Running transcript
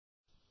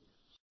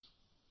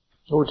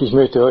Gut, ich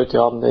möchte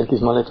heute Abend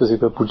endlich mal etwas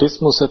über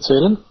Buddhismus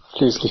erzählen.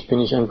 Schließlich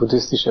bin ich ein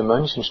buddhistischer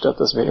Mönch, und statt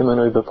dass wir immer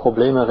nur über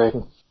Probleme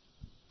reden,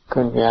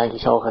 können wir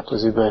eigentlich auch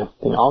etwas über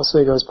den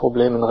Ausweg aus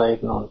Problemen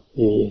reden und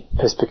die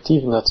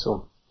Perspektiven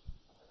dazu.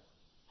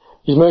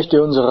 Ich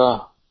möchte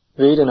unserer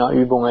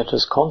Vedana-Übung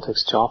etwas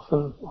Kontext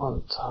schaffen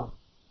und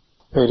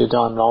werde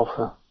da im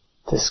Laufe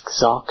des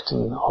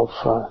Gesagten auf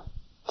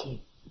die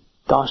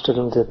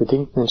Darstellung der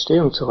bedingten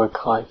Entstehung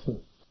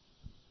zurückgreifen.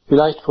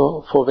 Vielleicht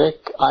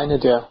vorweg eine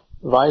der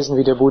Weisen,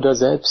 wie der Buddha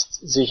selbst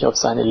sich auf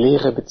seine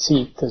Lehre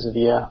bezieht, also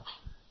wie er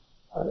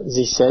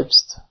sich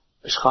selbst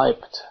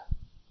beschreibt.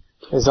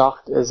 Er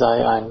sagt, er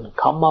sei ein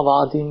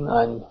Kammavadin,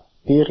 ein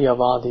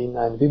Viryavadin,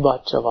 ein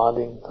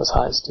Vibhachavadin, das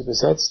heißt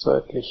übersetzt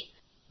wörtlich,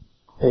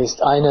 er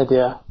ist einer,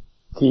 der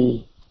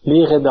die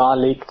Lehre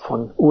darlegt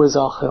von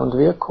Ursache und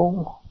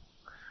Wirkung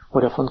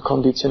oder von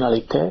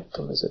Konditionalität,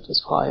 um es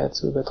etwas freier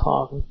zu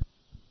übertragen,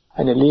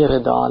 eine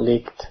Lehre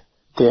darlegt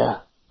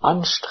der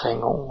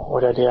Anstrengung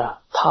oder der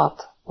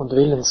Tat und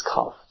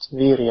Willenskraft,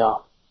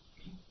 Virya,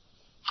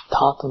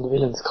 Tat und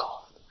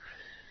Willenskraft.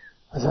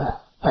 Also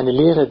eine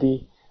Lehre,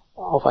 die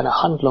auf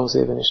einer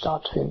Handlungsebene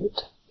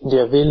stattfindet, in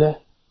der Wille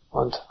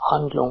und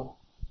Handlung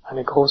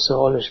eine große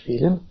Rolle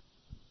spielen.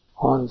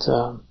 Und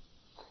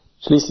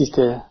schließlich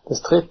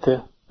das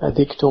dritte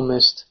Diktum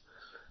ist,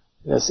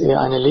 dass er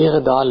eine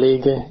Lehre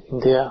darlege, in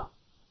der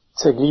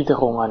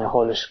Zergliederung eine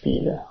Rolle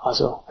spiele.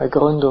 Also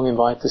Ergründung im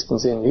weitesten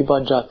Sinn,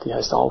 Vibhajati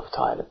heißt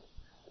aufteilen.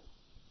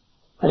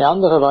 Eine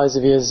andere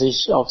Weise, wie er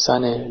sich auf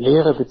seine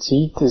Lehre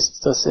bezieht,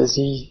 ist, dass er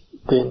sie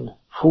den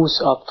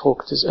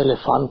Fußabdruck des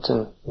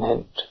Elefanten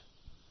nennt.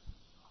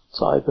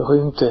 Zwei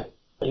berühmte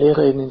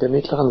Lehrreden in der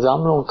mittleren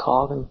Sammlung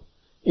tragen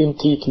im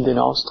Titel den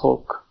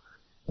Ausdruck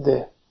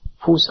der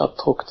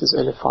Fußabdruck des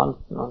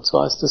Elefanten. Und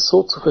zwar ist es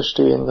so zu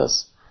verstehen,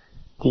 dass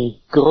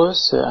die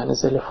Größe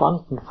eines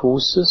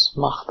Elefantenfußes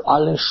macht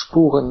alle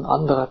Spuren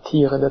anderer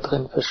Tiere da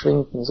drin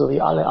verschwinden, so wie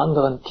alle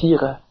anderen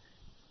Tiere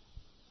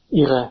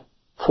ihre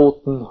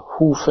Pfoten,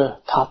 Hufe,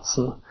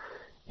 Tatzen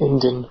in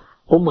den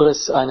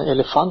Umriss einer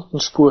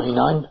Elefantenspur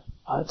hinein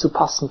zu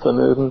passen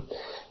vermögen.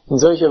 In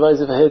solcher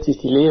Weise verhält sich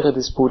die Lehre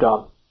des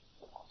Buddha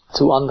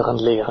zu anderen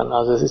Lehren.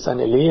 Also es ist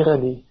eine Lehre,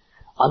 die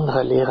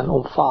andere Lehren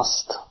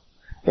umfasst.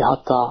 Er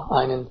hat da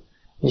einen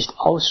nicht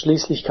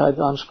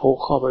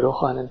Ausschließlichkeitsanspruch, aber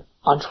doch einen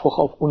Anspruch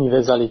auf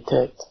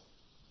Universalität.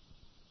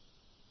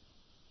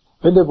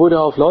 Wenn der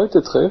Buddha auf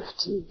Leute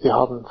trifft, wir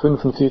haben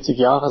 45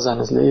 Jahre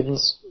seines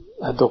Lebens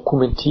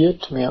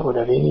dokumentiert, mehr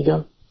oder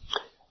weniger,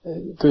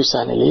 durch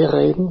seine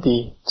Lehrreden,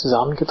 die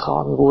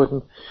zusammengetragen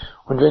wurden.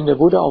 Und wenn der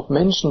Buddha auf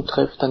Menschen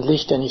trifft, dann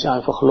legt er nicht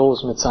einfach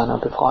los mit seiner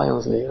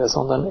Befreiungslehre,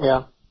 sondern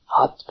er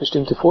hat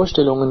bestimmte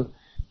Vorstellungen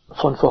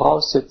von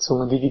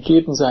Voraussetzungen, die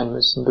gegeben sein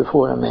müssen,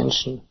 bevor er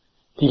Menschen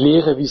die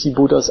Lehre, wie sie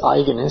Buddhas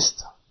eigen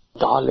ist,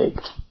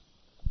 darlegt.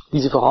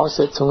 Diese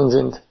Voraussetzungen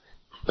sind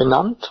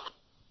benannt,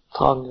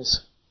 tragen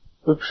das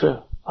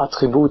hübsche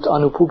Attribut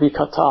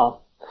Anupugikata,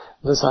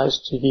 das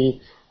heißt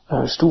die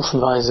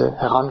stufenweise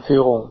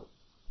Heranführung.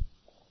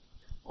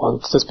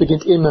 Und das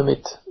beginnt immer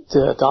mit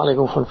der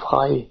Darlegung von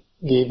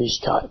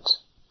Freigebigkeit.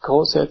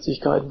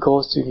 Großherzigkeit,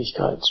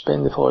 Großzügigkeit,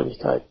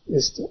 Spendefreudigkeit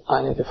ist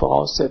eine der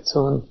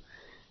Voraussetzungen,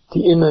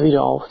 die immer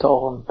wieder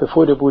auftauchen,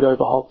 bevor der Buddha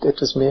überhaupt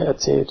etwas mehr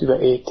erzählt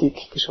über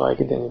Ethik,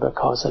 geschweige denn über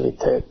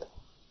Kausalität.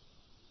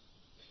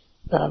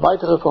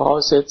 Weitere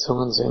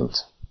Voraussetzungen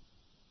sind,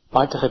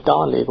 weitere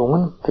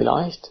Darlegungen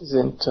vielleicht,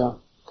 sind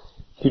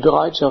die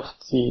Bereitschaft,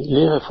 die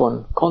Lehre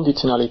von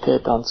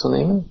Konditionalität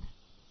anzunehmen,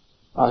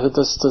 also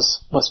dass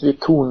das, was wir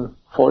tun,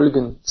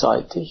 Folgen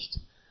zeitigt,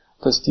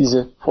 dass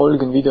diese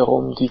Folgen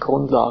wiederum die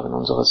Grundlagen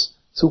unseres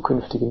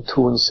zukünftigen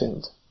Tuns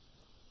sind.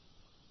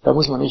 Da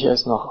muss man nicht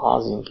erst nach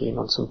Asien gehen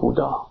und zum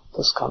Buddha.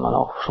 Das kann man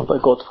auch schon bei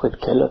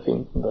Gottfried Keller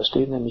finden. Da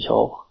steht nämlich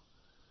auch,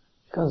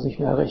 ich kann es nicht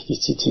mehr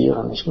richtig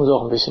zitieren, ich muss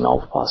auch ein bisschen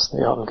aufpassen,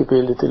 wir haben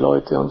gebildete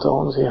Leute unter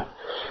uns hier.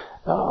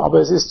 Ja, aber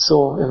es ist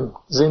so im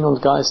Sinn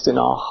und Geiste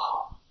nach,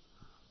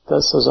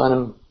 dass aus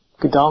einem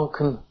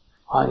Gedanken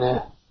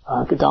eine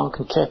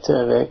Gedankenkette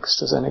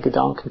erwächst, aus einer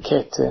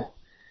Gedankenkette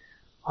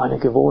eine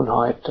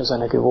Gewohnheit, aus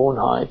einer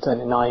Gewohnheit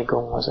eine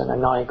Neigung, aus einer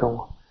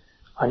Neigung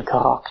ein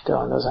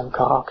Charakter und aus einem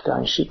Charakter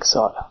ein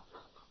Schicksal.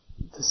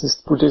 Das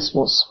ist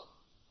Buddhismus.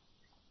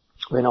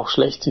 Wenn auch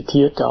schlecht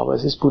zitiert, aber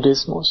es ist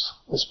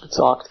Buddhismus. Es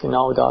besagt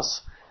genau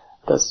das,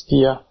 dass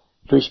wir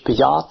durch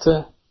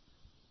bejahte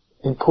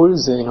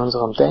Impulse in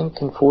unserem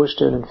Denken,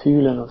 Vorstellen,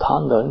 Fühlen und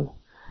Handeln,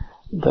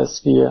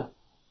 dass wir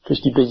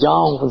durch die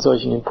Bejahung von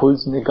solchen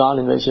Impulsen, egal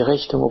in welche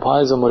Richtung, ob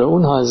heilsam oder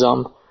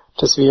unheilsam,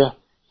 dass wir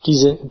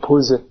diese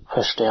Impulse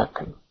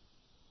verstärken.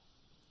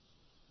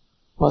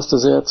 Was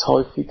das Herz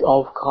häufig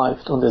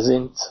aufgreift und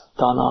ersinnt,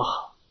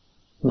 danach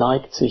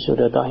neigt sich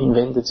oder dahin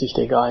wendet sich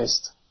der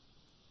Geist.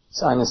 Das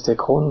ist eines der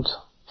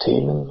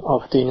Grundthemen,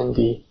 auf denen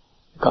die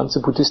ganze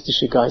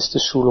buddhistische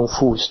Geistesschulung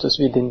fußt, dass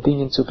wir den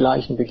Dingen zu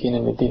gleichen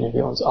beginnen, mit denen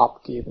wir uns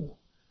abgeben,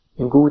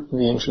 im Guten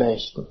wie im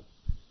Schlechten.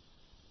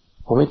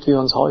 Womit wir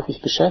uns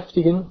häufig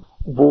beschäftigen,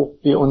 wo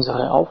wir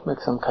unsere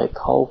Aufmerksamkeit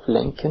drauf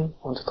lenken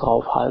und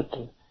drauf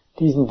halten,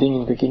 diesen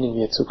Dingen beginnen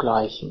wir zu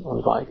gleichen,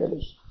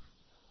 unweigerlich.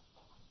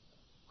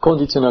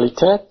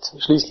 Konditionalität,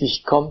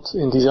 schließlich kommt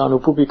in dieser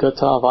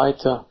Anupubbikata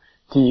weiter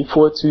die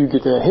Vorzüge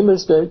der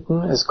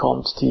Himmelswelten, es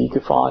kommt die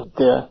Gefahr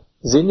der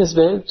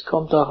Sinneswelt,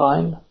 kommt da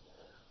rein,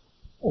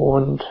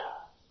 und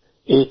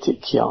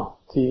Ethik, ja,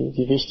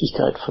 die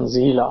Wichtigkeit von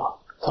Sila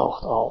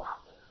taucht auf.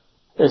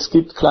 Es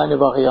gibt kleine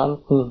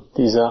Varianten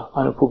dieser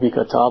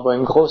Anupubbikata, aber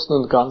im Großen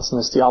und Ganzen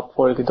ist die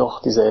Abfolge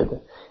doch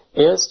dieselbe.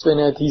 Erst wenn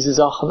er diese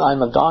Sachen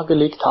einmal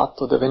dargelegt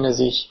hat oder wenn er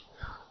sich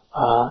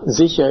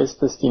sicher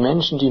ist, dass die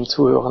Menschen, die ihm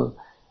zuhören,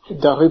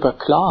 darüber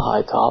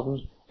Klarheit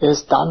haben,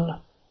 erst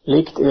dann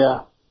legt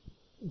er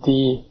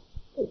die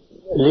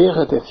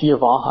Lehre der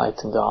 4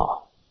 Wahrheiten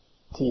dar,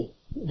 die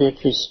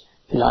wirklich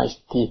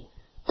vielleicht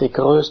der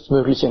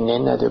größtmögliche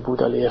Nenner der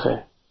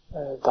Buddha-Lehre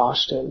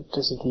darstellt.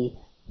 Also die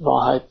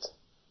Wahrheit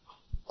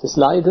des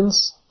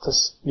Leidens,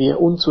 dass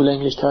wir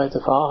Unzulänglichkeit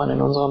erfahren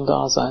in unserem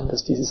Dasein,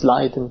 dass dieses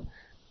Leiden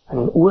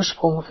einen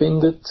Ursprung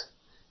findet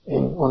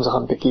in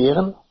unserem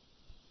Begehren,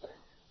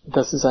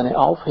 dass es eine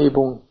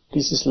Aufhebung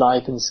dieses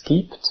Leidens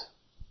gibt,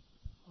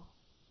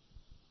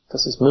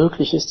 dass es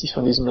möglich ist, sich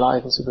von diesem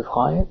Leiden zu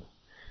befreien,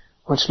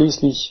 und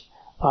schließlich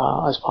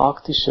als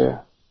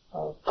praktische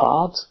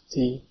Pfad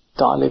die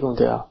Darlegung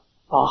der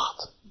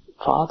 8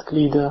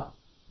 Pfadglieder,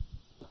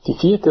 die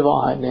 4.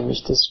 Wahrheit,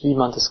 nämlich das, wie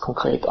man das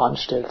konkret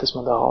anstellt, dass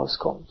man da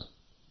rauskommt.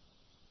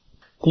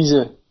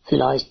 Diese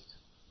vielleicht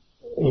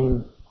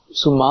im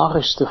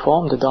summarischste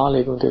Form der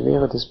Darlegung der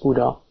Lehre des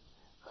Buddha,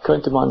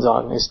 könnte man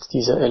sagen, ist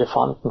dieser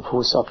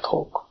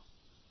Elefantenfußabdruck.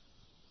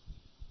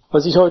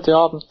 Was ich heute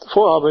Abend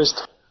vorhabe,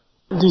 ist,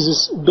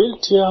 dieses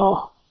Bild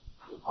hier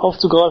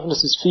aufzugreifen.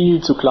 Das ist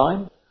viel zu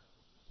klein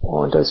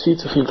und da ist viel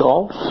zu viel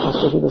drauf,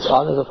 als dass ihr das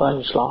alles auf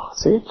einen Schlag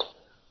seht.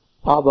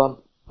 Aber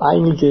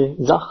einige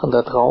Sachen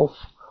da drauf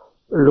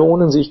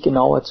lohnen sich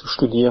genauer zu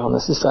studieren.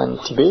 Es ist eine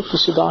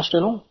tibetische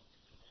Darstellung.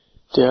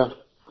 Der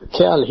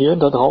Kerl hier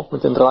da drauf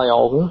mit den 3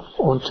 Augen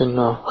und den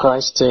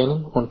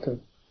Reißzähnen und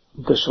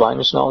der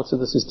Schweineschnauze,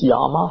 das ist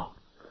Yama,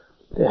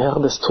 der Herr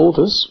des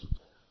Todes.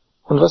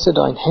 Und was er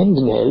da in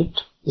Händen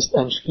hält, ist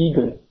ein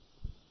Spiegel.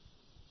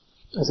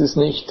 Es ist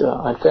nicht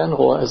ein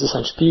Fernrohr, es ist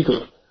ein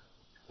Spiegel.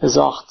 Er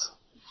sagt,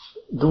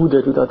 du,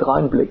 der du da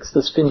reinblickst,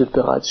 das findet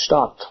bereits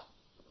statt.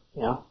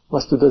 Ja,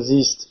 was du da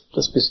siehst,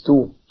 das bist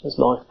du, das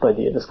läuft bei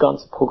dir, das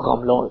ganze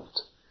Programm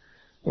läuft.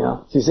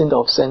 Ja, sie sind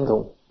auf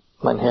Sendung,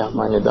 mein Herr,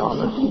 meine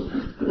Dame.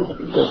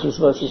 Das ist,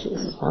 was es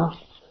ist. Ja.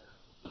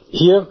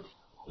 Hier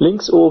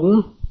links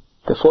oben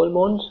der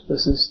Vollmond,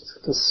 das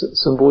ist das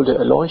Symbol der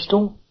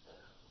Erleuchtung.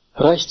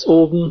 Rechts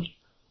oben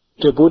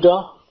der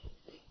Buddha,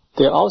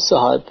 der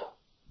außerhalb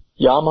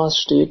Yamas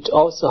steht,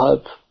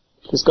 außerhalb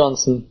des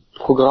ganzen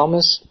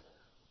Programmes,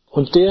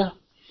 und der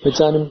mit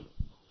seinem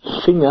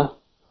Finger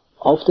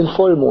auf den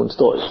Vollmond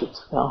deutet,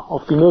 ja,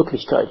 auf die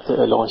Möglichkeit der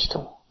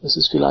Erleuchtung. Das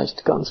ist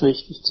vielleicht ganz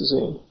wichtig zu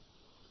sehen.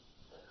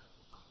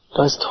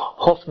 Da ist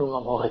Hoffnung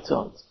am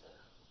Horizont.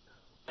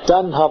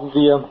 Dann haben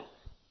wir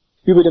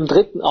über dem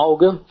 3.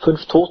 Auge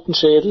 5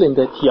 Totenschädel in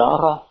der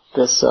Tiara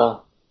des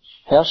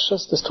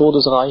Herrschers des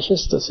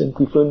Todesreiches. Das sind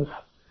die 5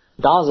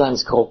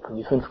 Daseinsgruppen,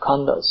 die 5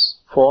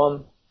 Khandhas.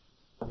 Form,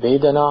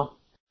 Vedana,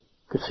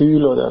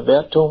 Gefühl oder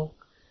Wertung,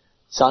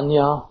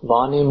 Sanya,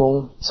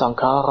 Wahrnehmung,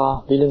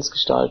 Sankhara,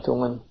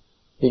 Willensgestaltungen,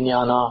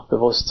 Vijnana,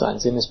 Bewusstsein,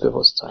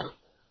 Sinnesbewusstsein.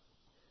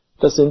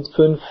 Das sind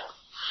 5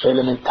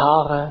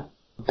 elementare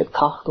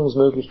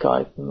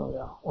Betrachtungsmöglichkeiten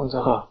oder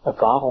unserer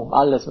Erfahrung.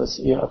 Alles, was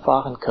ihr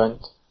erfahren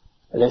könnt,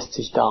 lässt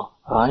sich da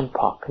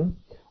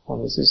reinpacken.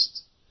 Und es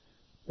ist,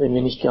 wenn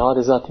wir nicht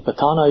gerade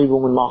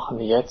Satipatthana-Übungen machen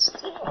wie jetzt,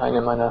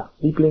 eine meiner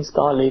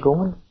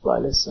Lieblingsdarlegungen,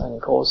 weil es ein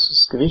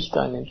großes Gewicht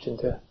einnimmt in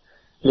der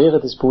Lehre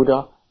des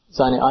Buddha,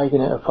 seine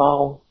eigene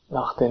Erfahrung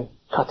nach den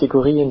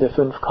Kategorien der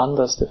 5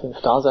 Khandhas, der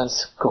 5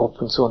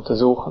 Daseinsgruppen zu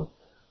untersuchen.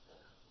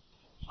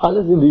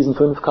 Alles in diesen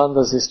 5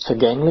 Khandhas ist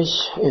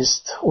vergänglich,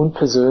 ist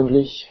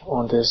unpersönlich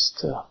und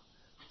ist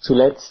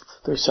zuletzt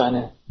durch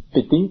seine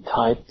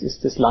Bedingtheit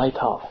ist es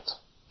leidhaft.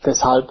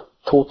 Deshalb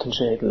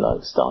Totenschädel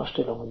als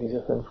Darstellung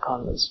dieser 5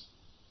 Khandhas.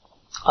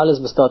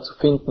 Alles, was da zu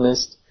finden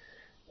ist,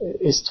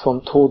 ist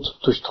vom Tod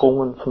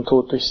durchdrungen, vom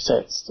Tod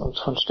durchsetzt und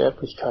von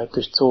Sterblichkeit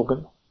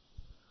durchzogen.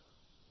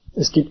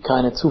 Es gibt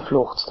keine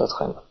Zuflucht da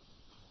drin.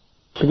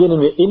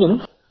 Beginnen wir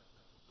innen,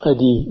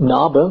 die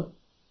Narbe.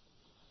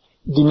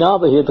 Die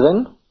Narbe hier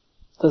drin,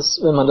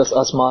 wenn man das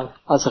erstmal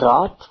als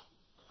Rad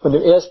von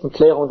der ersten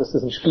Klärung, dass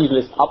das ein Spiegel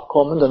ist,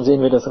 abkommen, dann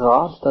sehen wir das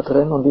Rad da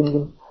drin, und in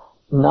dem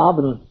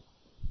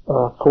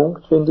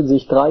Narbenpunkt finden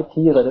sich 3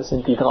 Tiere. Das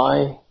sind die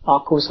 3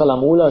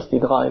 Akusalamalas, die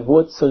 3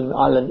 Wurzeln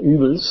allen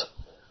Übels,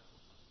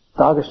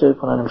 dargestellt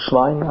von einem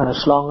Schwein, einer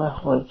Schlange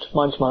und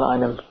manchmal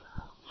einem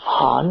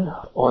Hahn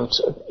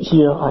und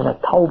hier einer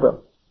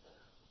Taube.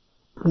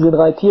 Diese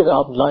 3 Tiere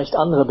haben leicht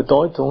andere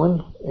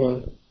Bedeutungen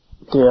in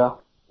der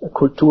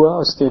Kultur,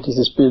 aus der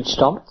dieses Bild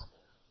stammt.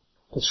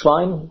 Das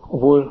Schwein,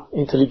 obwohl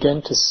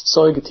intelligentes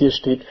Säugetier,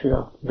 steht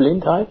für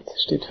Blindheit,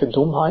 steht für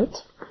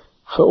Dummheit,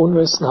 für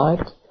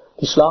Unwissenheit.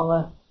 Die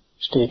Schlange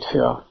steht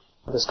für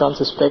das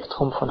ganze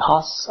Spektrum von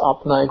Hass,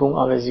 Abneigung,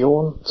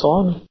 Aversion,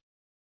 Zorn.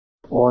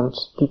 Und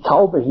die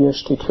Taube hier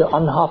steht für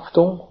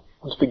Anhaftung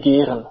und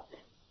Begehren.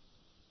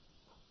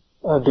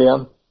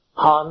 Der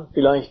Hahn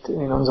vielleicht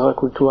in unserer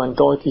Kultur ein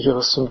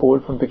deutlicheres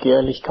Symbol von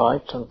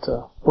Begehrlichkeit und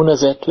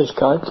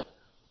Unersättlichkeit.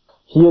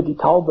 Hier die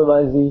Taube,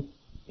 weil sie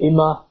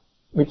immer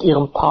mit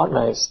ihrem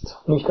Partner ist.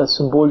 Nicht als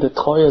Symbol der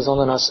Treue,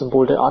 sondern als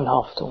Symbol der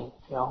Anhaftung.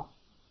 Ja.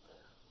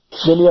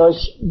 Wenn ihr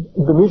euch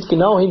bemüht,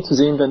 genau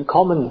hinzusehen, dann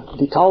kommen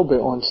die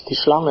Taube und die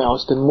Schlange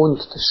aus dem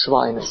Mund des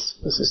Schweines.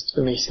 Das ist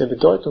für mich sehr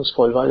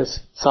bedeutungsvoll, weil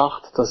es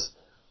sagt, dass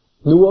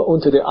nur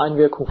unter der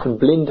Einwirkung von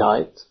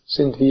Blindheit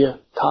sind wir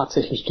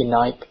tatsächlich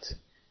geneigt,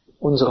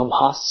 unserem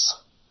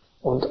Hass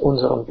und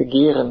unserem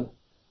Begehren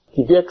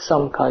die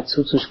Wirksamkeit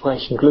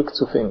zuzusprechen, Glück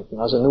zu finden.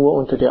 Also nur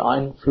unter dem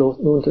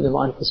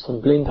Einfluss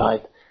von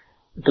Blindheit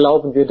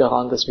glauben wir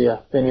daran, dass wir,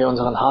 wenn wir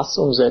unseren Hass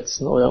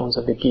umsetzen oder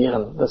unser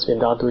Begehren, dass wir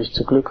dadurch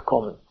zu Glück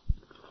kommen.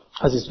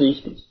 Das ist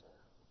wichtig.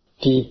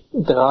 Die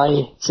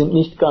drei sind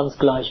nicht ganz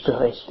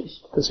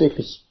gleichberechtigt. Das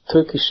wirklich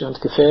Tückische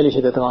und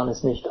Gefährliche daran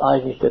ist nicht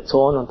eigentlich der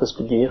Zorn und das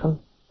Begehren.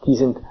 Die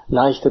sind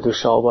leichter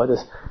durchschaubar.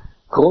 Das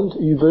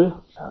Grundübel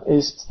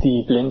ist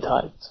die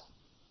Blindheit.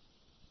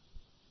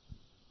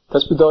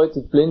 Das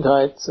bedeutet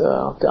Blindheit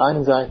auf der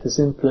einen Seite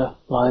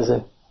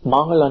simplerweise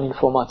Mangel an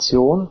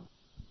Information,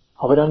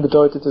 aber dann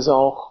bedeutet es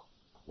auch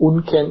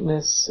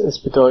Unkenntnis,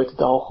 es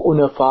bedeutet auch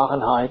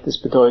Unerfahrenheit,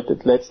 es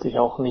bedeutet letztlich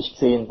auch nicht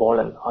sehen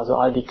wollen. Also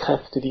all die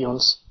Kräfte, die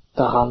uns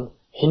daran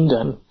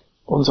hindern,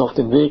 uns auf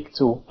den Weg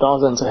zur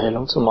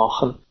Daseinserhellung zu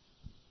machen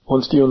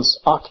und die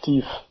uns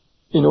aktiv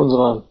in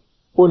unserer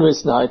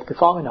Unwissenheit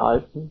gefangen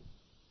halten,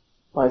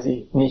 weil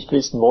sie nicht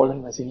wissen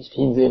wollen, weil sie nicht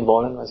hinsehen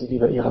wollen, weil sie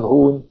lieber ihre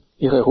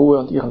Ruhe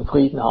und ihren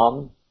Frieden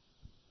haben.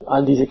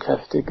 All diese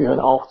Kräfte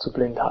gehören auch zur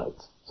Blindheit.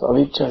 So,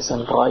 Avijja ist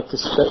ein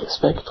breites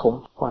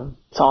Spektrum von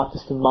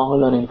zartestem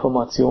Mangel an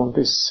Information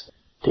bis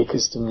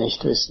dickestem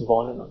Nichtwissen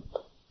wollen und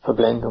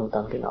Verblendung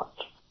dann genannt.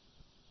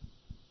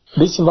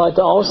 Ein bisschen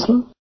weiter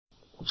außen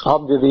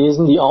haben wir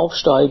Wesen, die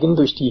aufsteigen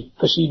durch die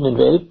verschiedenen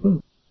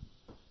Welten.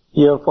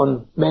 Hier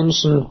von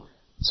Menschen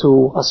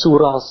zu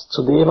Asuras,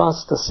 zu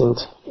Devas, das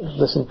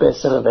sind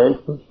bessere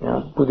Welten.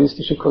 Ja,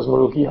 buddhistische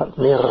Kosmologie hat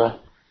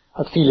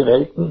viele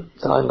Welten,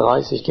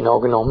 33 genau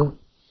genommen.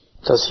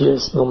 Das hier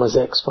ist Nummer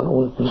 6 von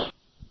unten.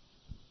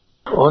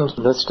 Und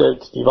das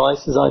die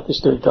weiße Seite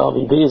stellt dar,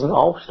 wie Wesen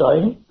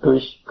aufsteigen,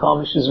 durch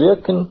karmisches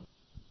Wirken,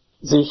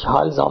 sich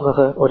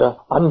heilsamere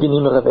oder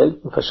angenehmere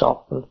Welten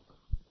verschaffen.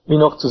 Wie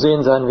noch zu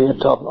sehen sein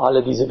wird, haben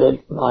alle diese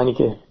Welten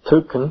einige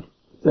Tücken.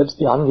 Selbst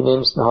die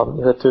angenehmsten haben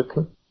ihre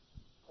Tücken.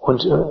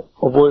 Und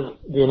obwohl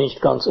wir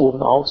nicht ganz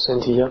oben auf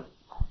sind hier,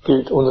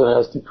 gilt unsere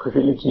als die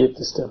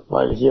privilegierteste,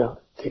 weil hier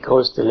die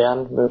größte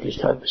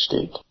Lernmöglichkeit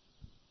besteht.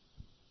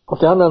 Auf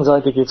der anderen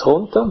Seite geht's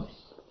runter.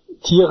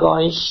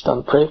 Tierreich,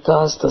 dann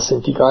Pretas, das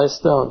sind die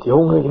Geister und die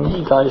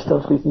hungrigen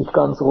Geister, fließen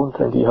ganz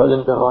runter in die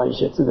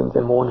Höllenbereiche zu den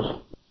Dämonen.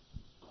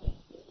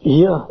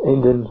 Hier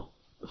in den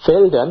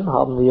Feldern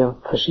haben wir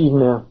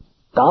verschiedene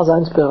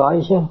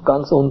Daseinsbereiche,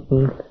 ganz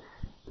unten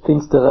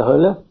finstere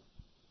Hölle,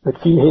 mit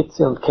viel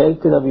Hitze und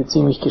Kälte, da wird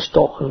ziemlich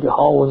gestochen,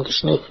 gehauen,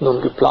 geschnitten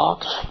und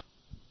geplagt.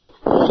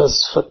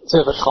 Das sind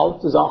sehr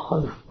vertraute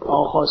Sachen,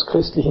 auch aus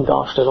christlichen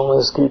Darstellungen,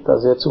 es geht da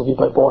sehr zu wie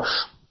bei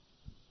Bosch.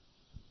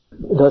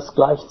 Das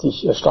gleicht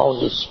sich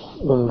erstaunlich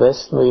im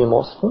Westen wie im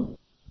Osten.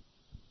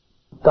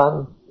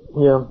 Dann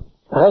hier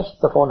rechts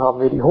davon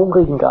haben wir die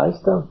hungrigen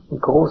Geister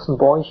mit großen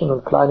Bäuchen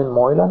und kleinen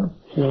Mäulern,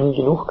 die nie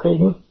genug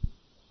kriegen,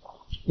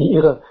 die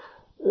ihre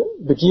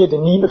Begierde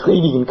nie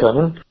befriedigen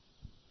können.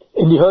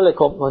 In die Hölle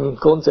kommt man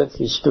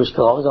grundsätzlich durch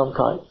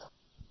Grausamkeit.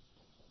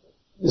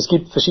 Es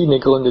gibt verschiedene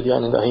Gründe, die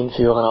einen dahin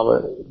führen,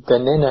 aber der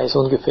Nenner ist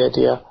ungefähr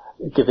der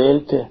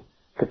gewählte,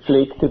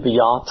 gepflegte,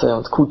 bejahte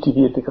und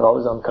kultivierte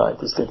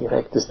Grausamkeit ist der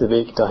direkteste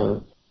Weg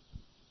dahin.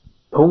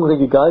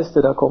 Hungrige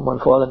Geister, da kommt man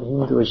vor allem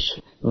hin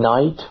durch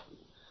Neid,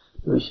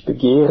 durch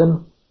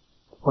Begehren.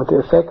 Und der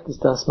Effekt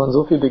ist, dass man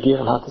so viel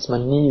Begehren hat, dass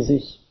man nie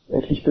sich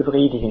wirklich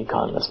befriedigen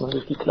kann, dass man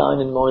durch die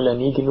kleinen Mäuler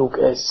nie genug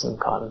essen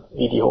kann,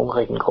 wie die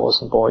hungrigen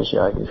großen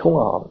Bäuche eigentlich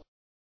Hunger haben.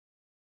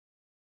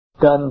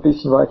 Dann ein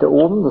bisschen weiter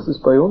oben, das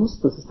ist bei uns,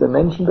 das ist der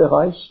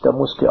Menschenbereich, da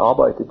muss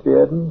gearbeitet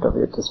werden, da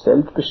wird das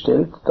Feld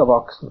bestellt, da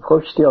wachsen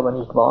Früchte, aber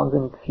nicht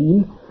wahnsinnig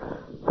viel.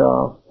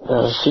 Da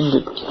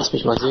findet, lass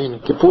mich mal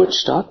sehen, Geburt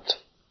statt,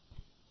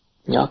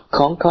 ja,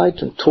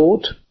 Krankheit und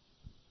Tod.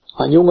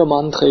 Ein junger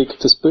Mann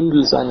trägt das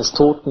Bündel seines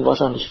toten,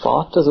 wahrscheinlich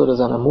Vaters oder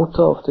seiner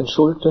Mutter auf den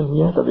Schultern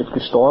hier, da wird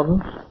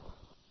gestorben,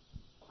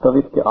 da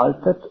wird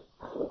gealtert.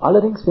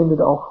 Allerdings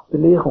findet auch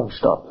Belehrung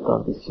statt, da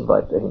ein bisschen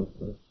weiter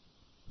hinten.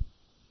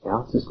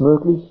 Ja, es ist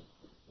möglich,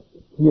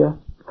 hier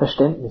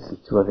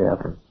Verständnisse zu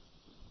erwerben.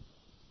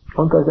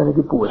 Und da ist eine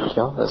Geburt,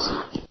 ja, das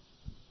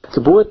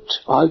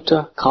Geburt,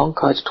 Alter,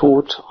 Krankheit,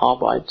 Tod,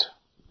 Arbeit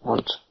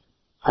und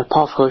ein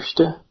paar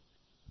Früchte,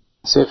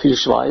 sehr viel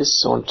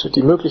Schweiß und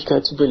die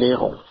Möglichkeit zur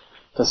Belehrung.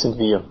 Das sind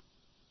wir.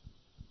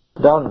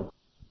 Dann,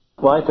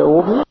 weiter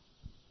oben,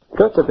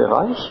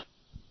 Götterbereich,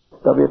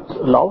 da wird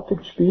Laute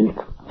gespielt,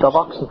 da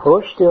wachsen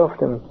Früchte auf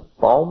dem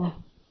Baum,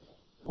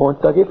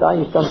 und da geht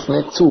eigentlich ganz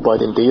nett zu bei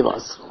den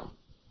Devas.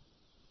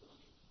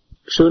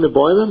 schöne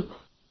Bäume.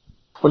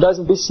 Und da ist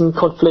ein bisschen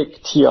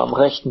Konflikt hier am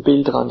rechten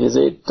Bildrand. Ihr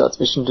seht da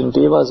zwischen den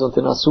Devas und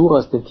den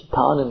Asuras, den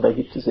Titanen, da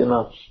gibt es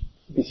immer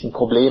ein bisschen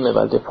Probleme,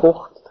 weil der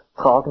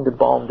fruchttragende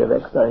Baum, der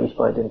wächst eigentlich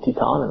bei den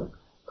Titanen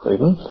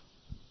drüben.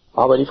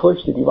 Aber die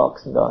Früchte, die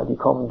wachsen da, die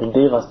kommen den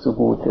Devas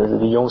zugute. Also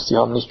die Jungs, die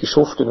haben nicht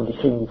geschuftet und die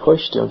kriegen die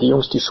Früchte. Und die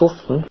Jungs, die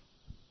schuften,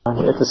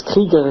 die etwas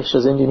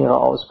kriegerischer sind in ihrer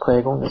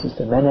Ausprägung, das ist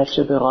der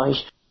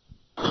Managerbereich.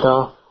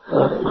 Da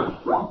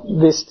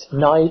ist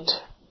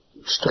Neid,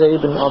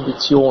 Streben,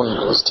 Ambition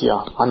ist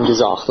hier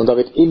angesagt. Und da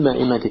wird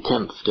immer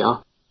gekämpft,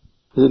 ja.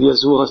 Also die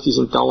Asuras, die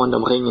sind dauernd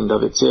am Ringen,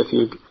 da wird sehr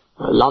viel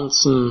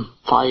Lanzen,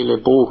 Pfeile,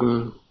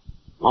 Bogen,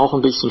 auch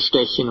ein bisschen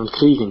Stechen und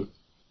Kriegen.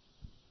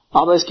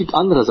 Aber es gibt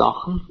andere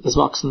Sachen. Es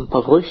wachsen ein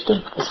paar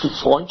Früchte. Es gibt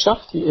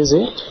Freundschaft, wie ihr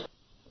seht.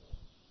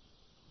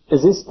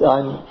 Es ist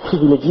ein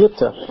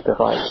privilegierter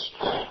Bereich.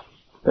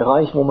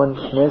 Bereich, wo man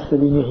in erster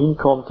Linie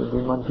hinkommt,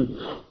 indem man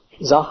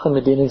die Sachen,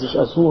 mit denen sich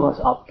Asuras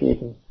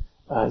abgeben,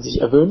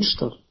 sich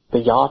erwünscht und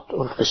bejaht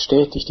und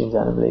bestätigt in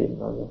seinem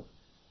Leben. Also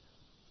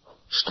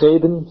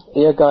Streben,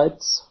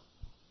 Ehrgeiz,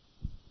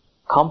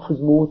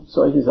 Kampfesmut,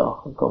 solche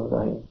Sachen kommen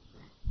dahin.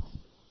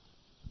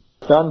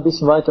 Dann ein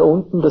bisschen weiter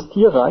unten das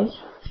Tierreich.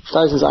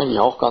 Da ist es eigentlich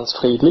auch ganz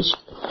friedlich.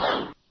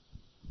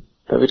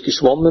 Da wird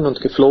geschwommen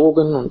und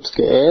geflogen und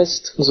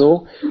geäst und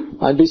so.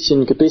 Ein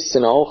bisschen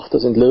gebissen auch,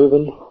 das sind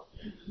Löwen.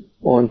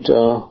 Und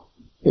da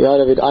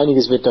wird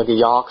einiges wird da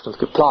gejagt und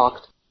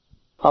geplagt.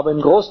 Aber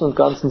im Großen und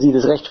Ganzen sieht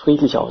es recht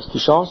friedlich aus. Die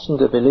Chancen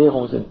der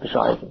Belehrung sind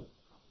bescheiden.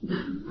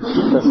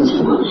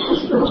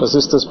 Das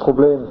ist das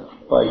Problem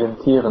bei den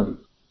Tieren.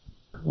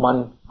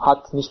 Man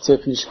hat nicht sehr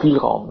viel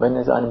Spielraum. Wenn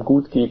es einem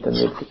gut geht, dann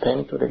wird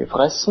gepennt oder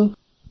gefressen.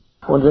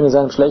 Und wenn es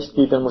einem schlecht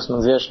geht, dann muss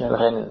man sehr schnell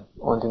rennen.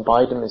 Und in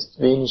beidem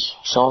ist wenig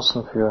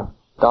Chancen für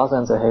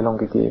Daseinserhellung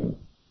gegeben.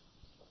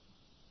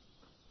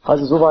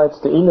 Also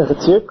soweit der innere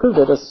Zirkel,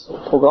 der das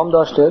Programm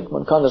darstellt.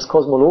 Man kann das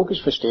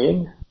kosmologisch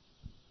verstehen.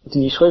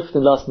 Die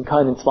Schriften lassen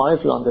keinen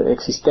Zweifel an der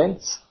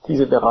Existenz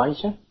dieser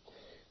Bereiche.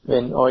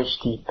 Wenn euch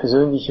die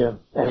persönliche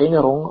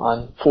Erinnerung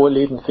an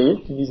Vorleben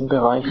fehlt in diesen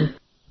Bereichen,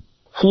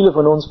 viele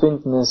von uns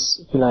finden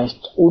es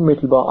vielleicht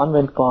unmittelbar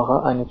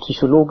anwendbarer, eine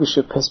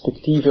psychologische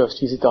Perspektive auf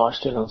diese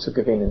Darstellung zu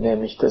gewinnen,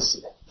 nämlich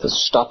dass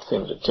das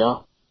stattfindet,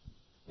 ja.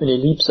 Wenn ihr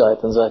lieb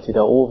seid, dann seid ihr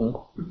da oben.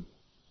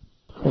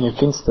 Wenn ihr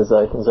finster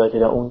seid, dann seid ihr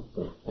da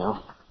unten,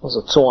 ja.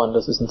 Also Zorn,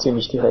 das ist ein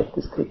ziemlich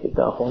direktes Ticket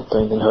da runter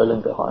in den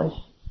Höllenbereich.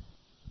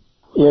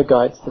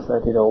 Ehrgeiz, da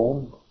seid ihr da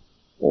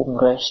oben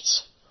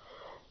rechts.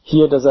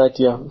 Hier, da seid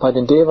ihr bei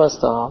den Devas,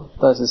 da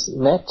ist es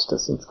nett,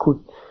 das sind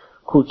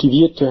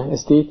kultivierte,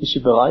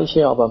 ästhetische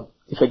Bereiche, aber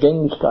die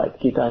Vergänglichkeit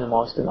geht einem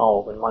aus den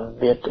Augen. Man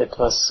wird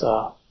etwas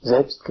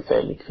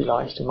selbstgefällig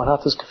vielleicht und man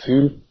hat das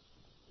Gefühl,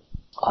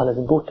 alles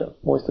in Butter.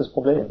 Wo ist das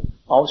Problem?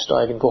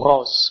 Aussteigen,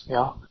 woraus?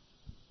 Ja,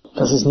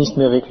 das ist nicht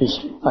mehr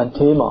wirklich ein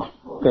Thema.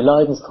 Der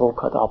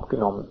Leidensdruck hat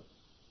abgenommen.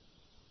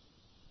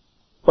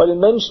 Bei den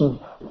Menschen,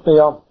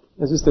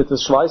 es ist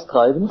etwas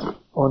schweißtreibend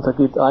und da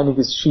geht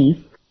einiges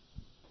schief,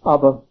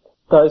 aber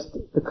da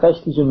ist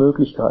beträchtliche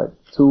Möglichkeit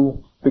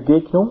zu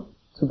Begegnung,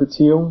 zu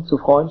Beziehung, zu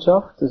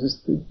Freundschaft. Es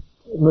ist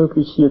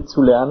möglich hier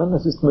zu lernen,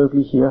 es ist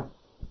möglich hier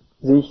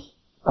sich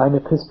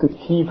eine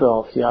Perspektive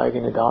auf die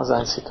eigene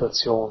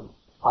Daseinssituation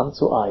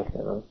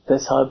anzueignen. Und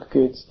deshalb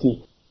gilt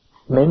die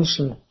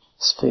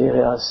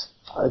Menschensphäre als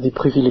die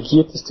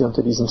privilegierteste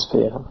unter diesen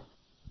Sphären.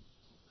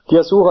 Die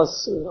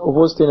Asuras,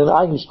 obwohl es denen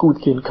eigentlich gut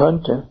gehen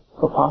könnte,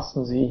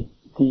 verpassen sie,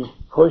 die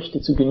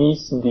Früchte zu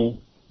genießen, die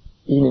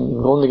ihnen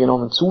im Grunde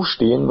genommen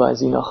zustehen, weil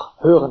sie nach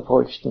höheren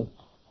Früchten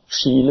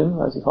schielen,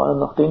 weil sie vor allem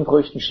nach den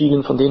Früchten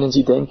schielen, von denen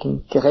sie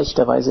denken,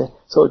 gerechterweise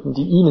sollten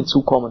die ihnen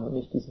zukommen und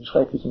nicht diesen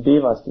schrecklichen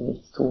Devas, die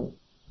nichts tun.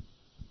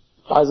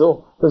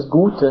 Also das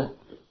Gute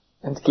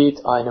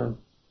entgeht einem,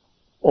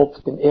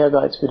 ob dem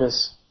Ehrgeiz für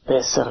das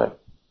Bessere.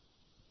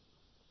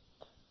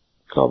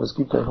 Ich glaube, es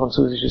gibt ein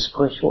französisches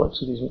Sprichwort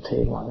zu diesem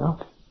Thema, ja?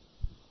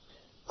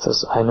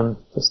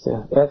 Dass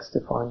der ärgste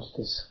Feind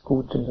des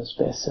Guten das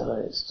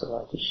Bessere ist,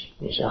 soweit ich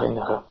mich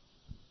erinnere.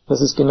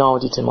 Das ist genau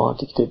die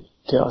Thematik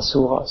der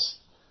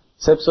Asuras.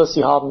 Selbst was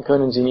sie haben,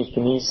 können sie nicht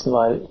genießen,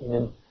 weil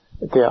ihnen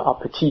der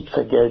Appetit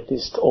vergällt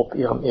ist, ob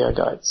ihrem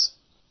Ehrgeiz,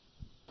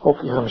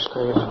 ob ihrem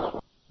Streben.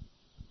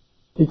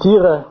 Die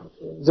Tiere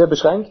sehr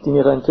beschränkt in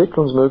ihrer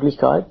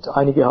Entwicklungsmöglichkeit.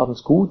 Einige haben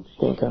es gut, ich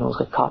denke an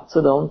unsere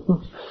Katze da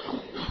unten.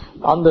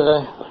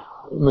 Andere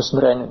müssen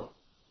rennen.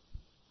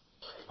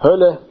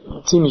 Hölle,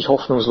 ziemlich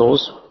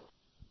hoffnungslos.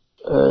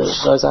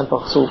 Da ist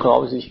einfach so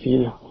grausig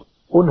viel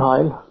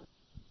Unheil,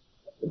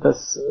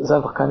 dass es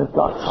einfach keinen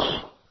Platz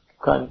hat.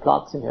 Keinen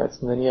Platz im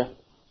Herzen. Wenn ihr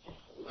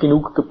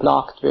genug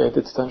geplagt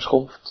werdet, dann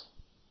schrumpft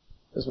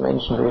das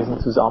Menschenwesen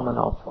zusammen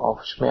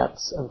auf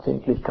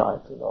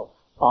Schmerzempfindlichkeit und auf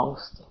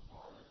Angst.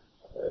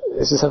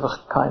 Es ist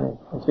einfach keine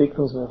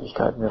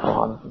Entwicklungsmöglichkeit mehr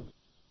vorhanden.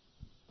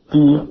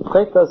 Die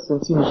Pretas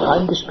sind ziemlich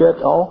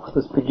eingesperrt auch.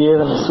 Das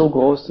Begehren ist so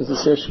groß, dass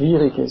es sehr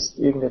schwierig ist,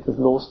 irgendetwas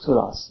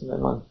loszulassen. Wenn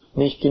man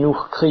nicht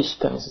genug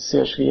kriegt, dann ist es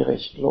sehr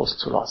schwierig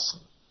loszulassen.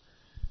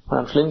 Und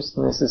am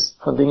schlimmsten ist es,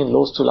 von Dingen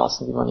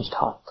loszulassen, die man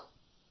nicht hat.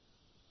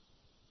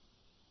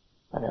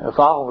 Eine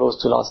Erfahrung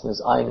loszulassen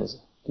ist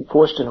eines. Die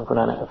Vorstellung von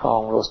einer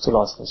Erfahrung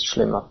loszulassen ist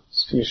schlimmer,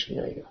 ist viel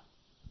schwieriger.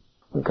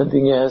 Man kann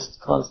Dinge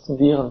erst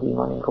transzendieren, die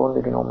man im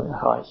Grunde genommen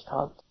erreicht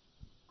hat.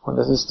 Und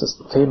das ist das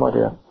Thema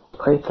der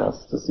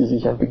Pretas, dass sie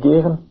sich ein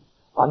Begehren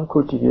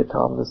ankultiviert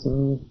haben, das sie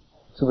nie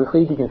zu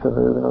befriedigen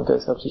vermögen und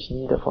deshalb sich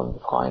nie davon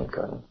befreien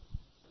können.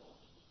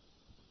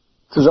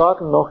 Zu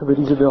sagen noch über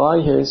diese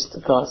Bereiche ist,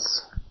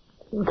 dass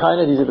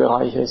keiner dieser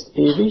Bereiche ist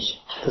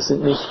ewig. Das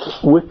sind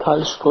nicht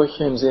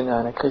Urteilssprüche im Sinne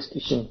einer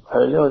christlichen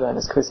Hölle oder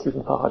eines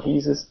christlichen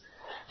Paradieses,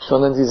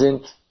 sondern sie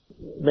sind,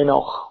 wenn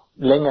auch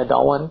länger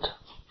dauernd,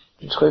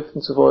 den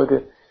Schriften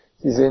zufolge,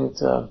 sie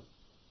sind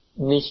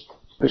nicht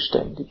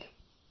beständig.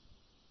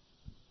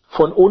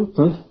 Von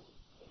unten,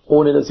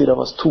 ohne dass ihr da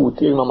was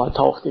tut, irgendwann mal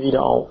taucht ihr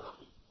wieder auf.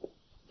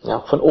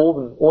 Ja, von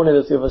oben, ohne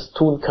dass ihr was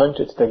tun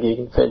könntet,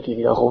 dagegen fällt ihr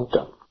wieder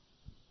runter.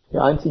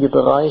 Der einzige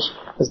Bereich,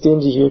 aus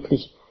dem sich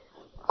wirklich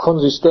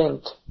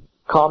konsistent,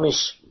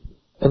 karmisch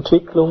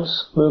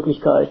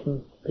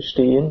Entwicklungsmöglichkeiten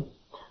bestehen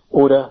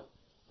oder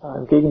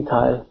im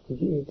Gegenteil,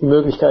 die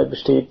Möglichkeit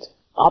besteht,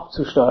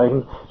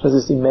 abzusteigen, das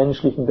ist im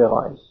menschlichen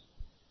Bereich.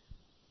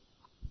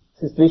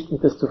 Es ist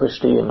wichtig, das zu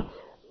verstehen.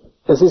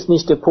 Es ist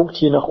nicht der Punkt,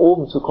 hier nach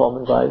oben zu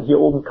kommen, weil hier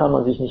oben kann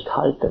man sich nicht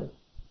halten.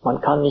 Man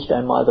kann nicht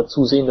einmal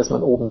dazu sehen, dass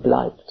man oben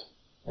bleibt.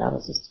 Ja,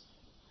 das ist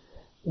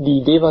die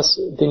Idee,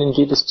 denen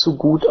geht es zu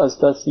gut, als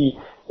dass sie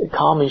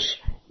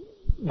karmisch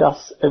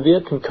das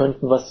erwirken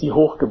könnten, was sie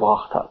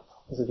hochgebracht hat.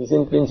 Also die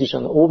sind, wenn sie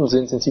schon oben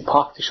sind sie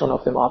praktisch schon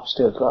auf dem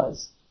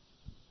Abstellgleis.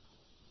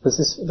 Das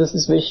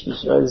ist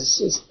wichtig, weil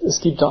es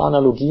gibt da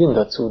Analogien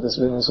dazu, dass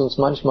wenn es uns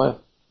manchmal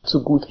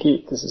zu gut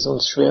geht, dass es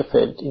uns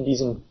schwerfällt, in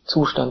diesem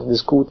Zustand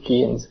des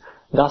Gutgehens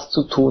das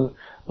zu tun,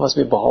 was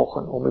wir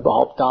brauchen, um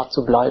überhaupt da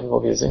zu bleiben,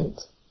 wo wir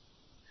sind.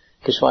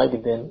 Geschweige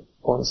denn,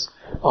 uns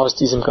aus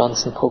diesem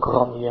ganzen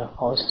Programm hier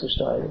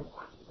auszusteigen.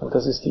 Und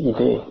das ist die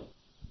Idee.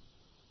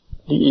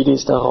 Die Idee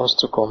ist, da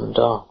rauszukommen,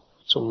 da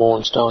zum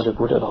Mond, da wo der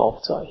Buddha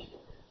drauf zeigt.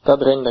 Da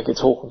drin, da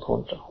geht's hoch und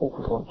runter, hoch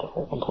und runter,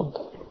 hoch und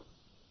runter.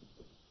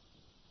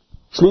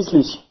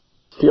 Schließlich,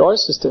 der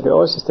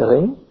äußerste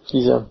Ring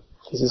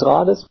dieses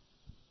Rades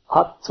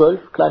hat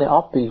 12 kleine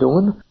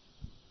Abbildungen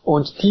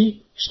und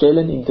die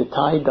stellen im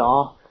Detail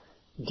dar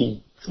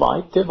die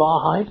zweite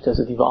Wahrheit,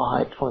 also die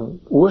Wahrheit vom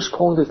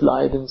Ursprung des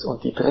Leidens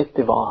und die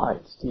dritte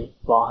Wahrheit, die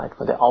Wahrheit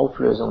von der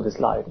Auflösung des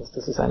Leidens.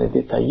 Das ist eine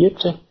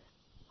detaillierte,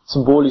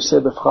 symbolisch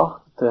sehr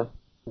befrachtete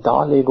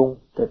Darlegung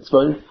der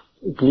 12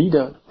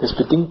 Glieder des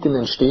bedingten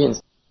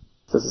Entstehens.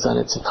 Das ist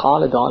eine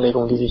zentrale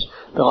Darlegung, die sich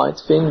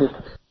bereits findet.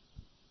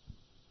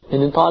 In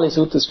den Pali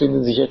Suttas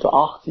finden sich etwa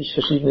 80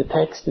 verschiedene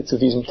Texte zu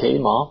diesem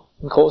Thema.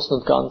 Im Großen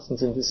und Ganzen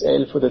sind es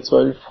 11 oder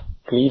 12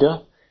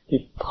 Glieder.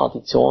 Die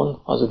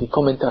Tradition, also die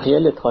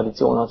kommentarielle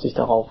Tradition hat sich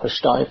darauf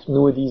versteift,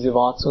 nur diese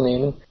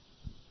wahrzunehmen.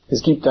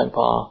 Es gibt ein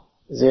paar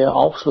sehr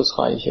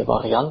aufschlussreiche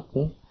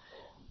Varianten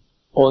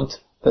und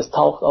das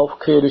taucht auf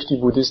quer durch die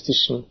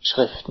buddhistischen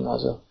Schriften.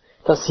 Also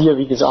das hier,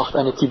 wie gesagt,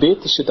 eine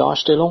tibetische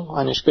Darstellung,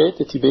 eine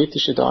späte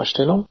tibetische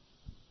Darstellung.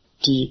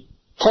 Die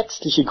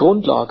textliche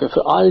Grundlage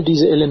für all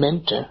diese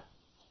Elemente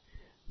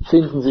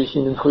finden sich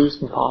in den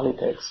frühesten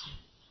Pali-Texten.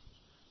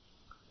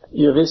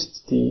 Ihr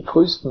wisst, die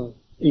frühesten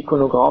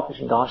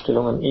ikonografischen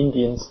Darstellungen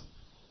Indiens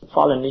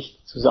fallen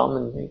nicht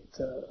zusammen mit,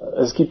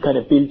 es gibt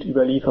keine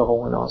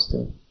Bildüberlieferungen aus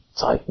den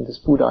Zeiten des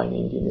Buddha in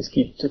Indien. Es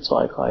gibt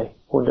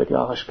 200-300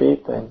 Jahre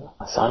später in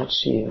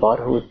Sanchi, in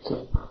Varhut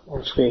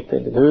und später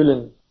in den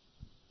Höhlen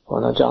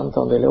von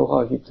Ajanta und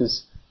Ellora gibt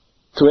es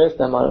zuerst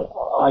einmal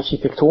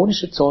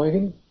architektonische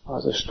Zeugen,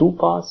 also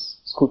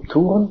Stupas,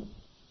 Skulpturen,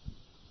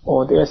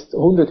 und erst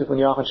hunderte von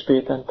Jahren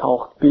später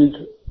taucht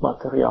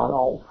Bildmaterial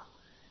auf.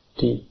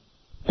 Die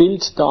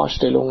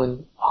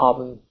Bilddarstellungen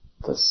haben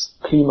das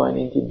Klima in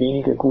Indien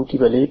weniger gut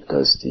überlebt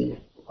als die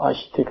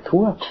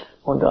Architektur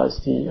und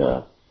als die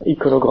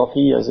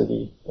Ikonografie, also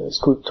die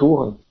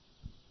Skulpturen.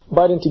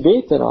 Bei den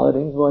Tibetern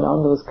allerdings, wo ein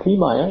anderes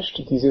Klima herrscht,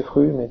 die sehr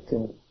früh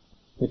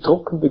mit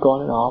Drucken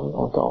begonnen haben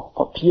und auch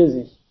Papier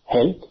sich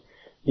hält,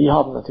 die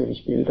haben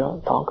natürlich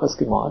Bilder, Tankas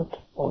gemalt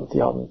und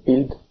die haben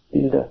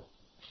Bilder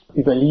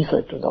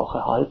überliefert und auch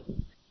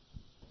erhalten.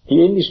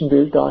 Die indischen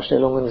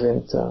Bilddarstellungen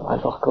sind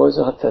einfach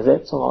größere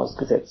Zersetzung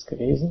ausgesetzt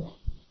gewesen.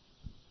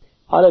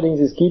 Allerdings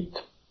es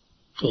gibt,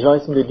 ich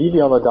weiß in der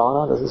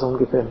Divyavadana, das ist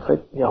ungefähr im 3.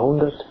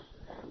 Jahrhundert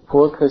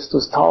vor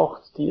Christus,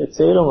 taucht die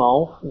Erzählung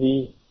auf,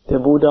 wie der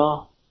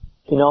Buddha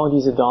genau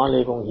diese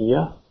Darlegung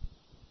hier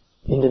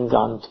in den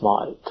Sand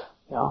malt.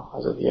 Ja,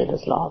 also wie er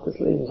das Lad des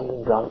Lebens in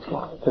den Sand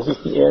malt. Das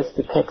ist die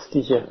erste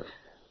textlich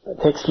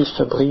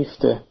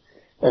verbriefte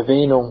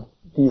Erwähnung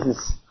dieses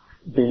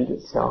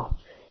Bildes, ja.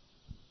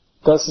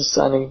 Das ist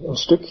ein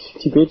Stück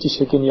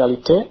tibetischer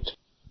Genialität.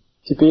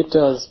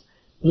 Tibeter als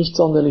nicht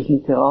sonderlich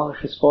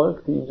literarisches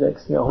Volk, die im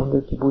 6.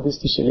 Jahrhundert die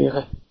buddhistische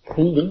Lehre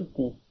kriegen,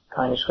 die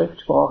keine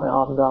Schriftsprache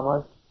haben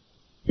damals,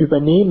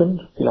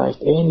 übernehmen,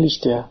 vielleicht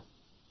ähnlich der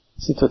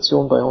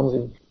Situation bei uns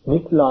im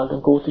Mittelalter,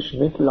 im gotischen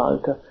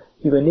Mittelalter,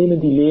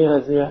 übernehmen die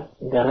Lehre sehr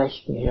in der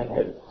rechten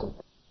Hirnhälfte.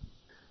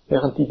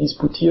 Während die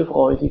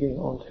disputierfreudigen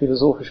und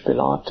philosophisch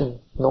beladten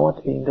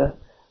Nordinder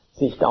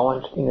sich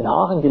dauernd in den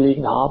Haaren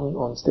gelegen haben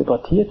und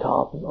debattiert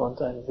haben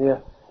und ein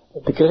sehr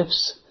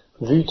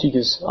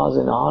begriffswütiges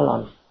Arsenal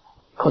an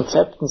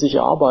Konzepten sich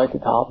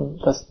erarbeitet haben,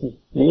 das die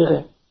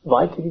Lehre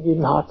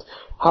weitergegeben hat,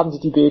 haben die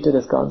Tibeter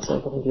das Ganze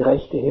einfach in die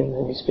rechte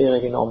Hirnhemisphäre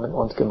genommen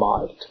und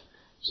gemalt,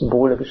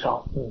 Symbole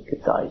geschaffen,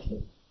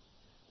 gezeichnet.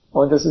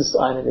 Und das ist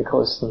eine der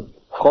größten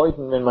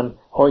Freuden, wenn man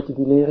heute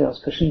die Lehre aus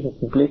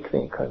verschiedensten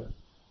Blickwinkeln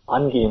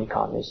angehen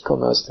kann. Ich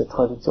komme aus der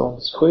Tradition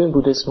des frühen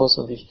Buddhismus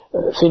und ich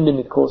finde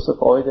mit großer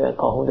Freude ein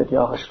paar hundert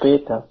Jahre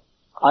später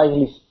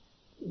eigentlich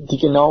die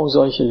genau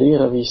solche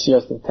Lehre, wie ich sie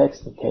aus den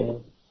Texten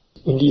kenne,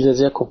 in dieser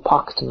sehr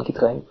kompakten,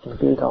 gedrängten,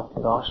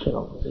 bildhaften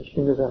Darstellung. Also ich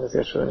finde das eine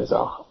sehr schöne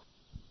Sache.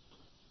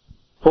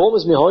 Worum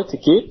es mir heute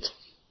geht,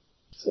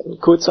 ist ein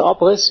kurzer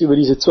Abriss über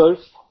diese 12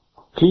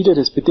 Glieder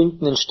des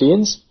bedingten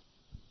Entstehens.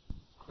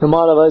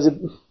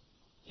 Normalerweise,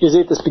 ihr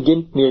seht, das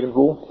beginnt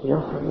nirgendwo,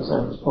 hier, das ist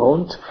ein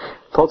Rund.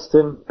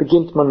 Trotzdem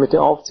beginnt man mit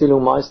der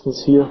Aufzählung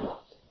meistens hier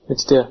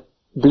mit der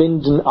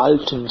blinden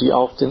Alten, die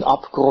auf den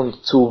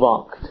Abgrund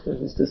zuwagt. Das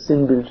ist das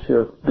Sinnbild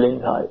für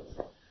Blindheit.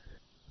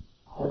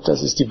 Und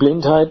das ist die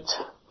Blindheit,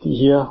 die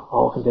hier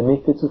auch in der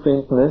Mitte zu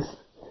finden ist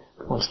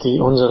und die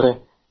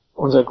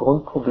unser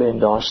Grundproblem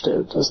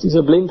darstellt. Aus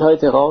dieser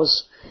Blindheit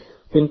heraus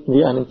finden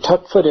wir einen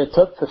Töpfer, der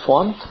Töpfe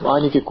formt,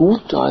 einige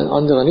gut,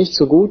 andere nicht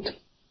so gut.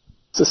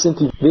 Das sind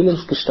die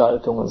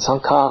Willensgestaltungen,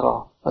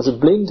 Sankhara, also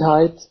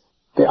Blindheit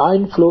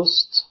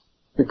beeinflusst,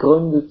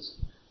 begründet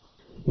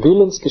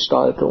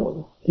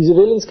Willensgestaltungen. Diese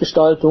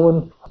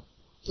Willensgestaltungen,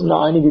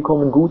 einige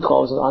kommen gut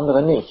raus und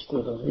andere nicht,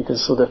 wie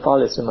das so der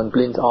Fall ist, wenn man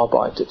blind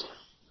arbeitet.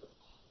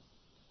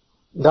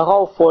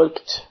 Darauf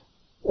folgt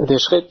der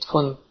Schritt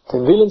von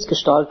den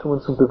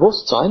Willensgestaltungen zum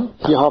Bewusstsein.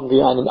 Hier haben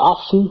wir einen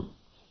Affen,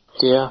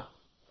 der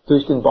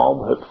durch den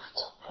Baum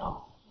hüpft.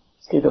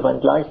 Es geht auf ein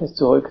Gleichnis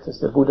zurück, das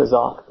der Buddha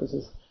sagt, das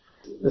ist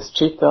das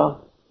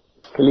Chitta,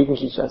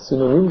 gelegentlich als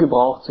Synonym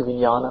gebraucht zu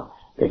Vijnana.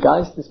 Der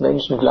Geist des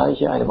Menschen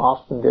gleiche einem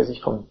Affen, der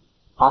sich von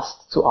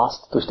Ast zu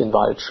Ast durch den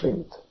Wald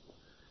schwingt.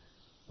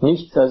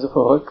 Nichts sei so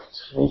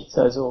verrückt, nichts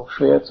sei so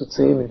schwer zu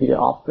zähmen wie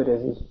der Affe, der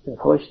sich den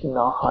Früchten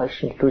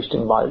nachheischend durch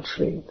den Wald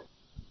schwingt.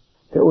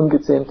 Der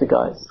ungezähmte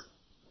Geist.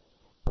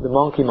 The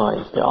monkey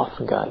mind, der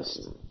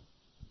Affengeist.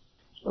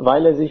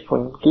 Weil er sich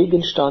von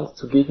Gegenstand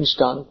zu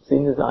Gegenstand,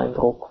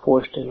 Sinneseindruck,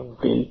 Vorstellung,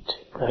 Bild,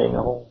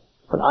 Erinnerung,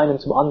 von einem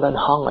zum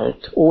anderen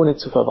hangelt, ohne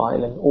zu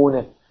verweilen,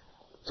 ohne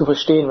zu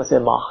verstehen, was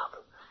er macht,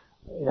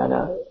 in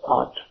einer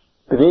Art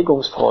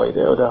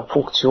Bewegungsfreude oder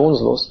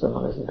Funktionslust, wenn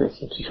man es ein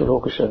bisschen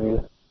psychologischer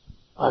will,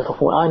 einfach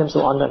von einem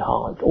zum anderen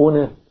hangelt,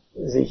 ohne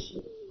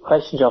sich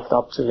Rechenschaft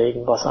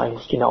abzulegen, was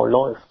eigentlich genau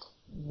läuft,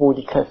 wo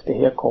die Kräfte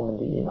herkommen,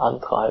 die ihn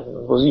antreiben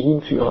und wo sie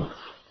hinführen.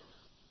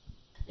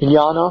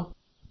 Vijnana.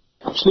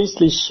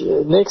 Schließlich,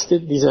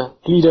 nächste dieser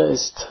Glieder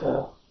ist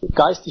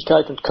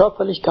Geistigkeit und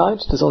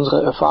Körperlichkeit, dass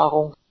unsere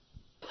Erfahrung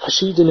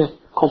verschiedene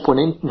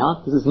Komponenten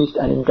hat, dass es nicht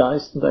einen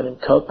Geist und einen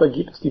Körper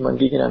gibt, die man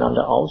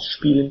gegeneinander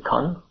ausspielen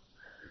kann,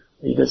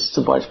 wie das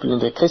zum Beispiel in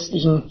der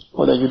christlichen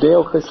oder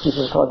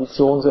judäo-christlichen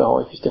Tradition sehr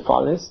häufig der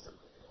Fall ist,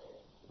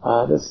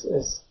 dass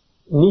es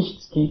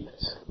nichts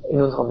gibt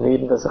in unserem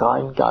Leben, das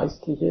rein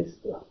geistlich ist,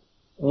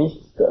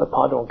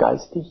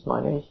 geistig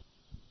meine ich,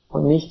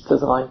 und nichts,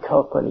 das rein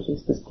körperlich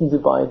ist, dass diese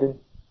beiden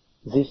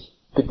sich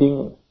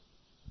bedingen.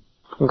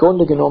 Im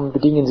Grunde genommen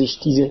bedingen sich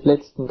diese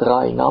letzten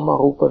 3, Nama,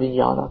 Rupa,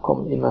 Vijnana,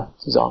 kommen immer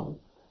zusammen.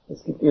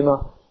 Es gibt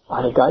immer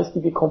eine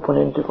geistige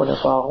Komponente von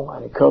Erfahrung,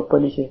 eine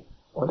körperliche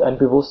und ein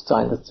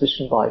Bewusstsein, das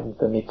zwischen beiden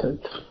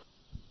vermittelt.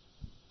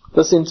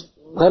 Das sind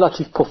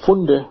relativ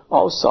profunde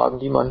Aussagen,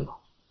 die man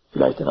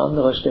vielleicht an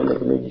anderer Stelle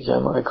gelegentlich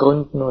einmal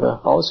ergründen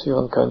oder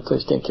ausführen könnte.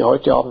 Ich denke,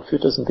 heute Abend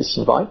führt das ein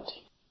bisschen weit.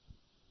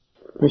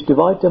 Ich möchte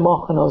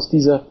weitermachen aus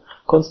dieser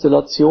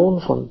Konstellation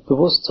von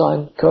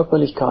Bewusstsein,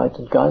 Körperlichkeit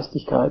und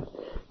Geistigkeit,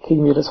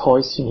 kriegen wir das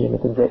Häuschen hier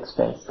mit den 6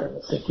 Fenstern.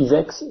 Das sind die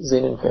 6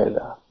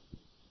 Sinnenfelder.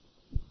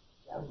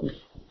 Ja, die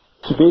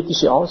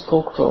tibetische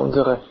Ausdruck für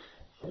unsere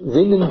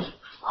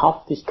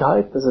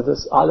Sinnenhaftigkeit, also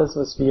das alles,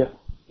 was wir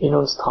in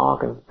uns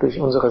tragen, durch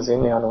unsere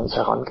Sinne an uns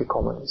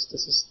herangekommen ist.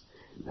 Das ist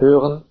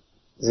Hören,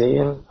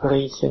 Sehen,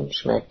 Riechen,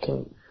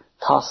 Schmecken,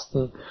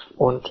 Tasten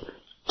und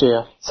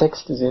der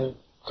 6. Sinn,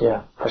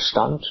 der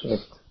Verstand mit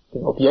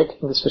den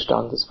Objekten des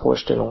Verstandes,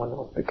 Vorstellungen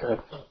und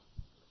Begriffen.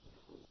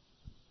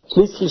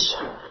 Schließlich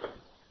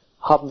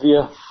haben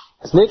wir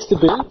das nächste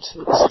Bild,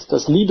 das ist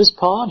das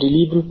Liebespaar, die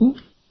Liebenden.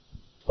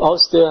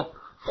 Aus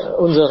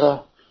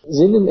unserer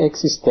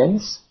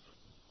Sinnenexistenz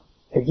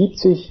ergibt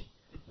sich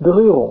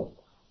Berührung.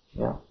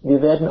 Ja,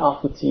 wir werden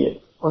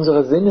affiziert.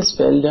 Unsere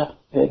Sinnesfelder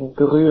werden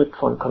berührt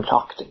von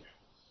Kontakten.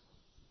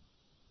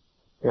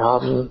 Wir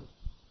haben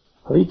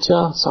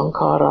Vicca,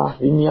 Sankhara,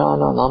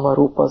 Vijnana,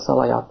 Namarupa,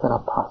 Salayatana,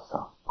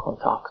 Phassa,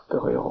 Kontakt,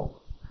 Berührung.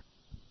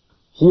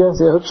 Hier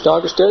sehr hübsch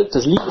dargestellt,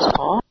 das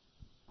Liebespaar.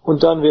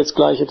 Und dann wird es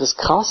gleich etwas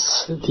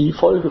krass. Die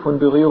Folge von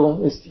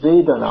Berührung ist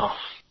Vedana.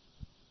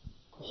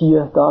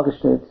 Hier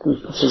dargestellt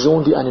durch die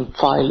Person, die einen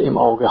Pfeil im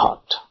Auge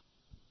hat.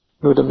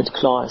 Nur damit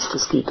klar ist,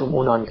 es geht um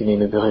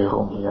unangenehme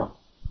Berührung hier.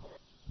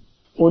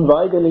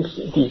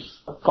 Unweigerlich, die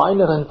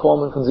feineren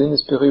Formen von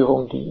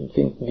Sinnesberührung, die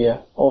empfinden wir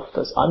oft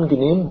als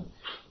angenehm.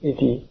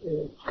 Die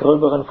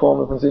gröberen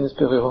Formen von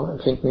Sinnesberührung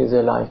empfinden wir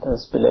sehr leicht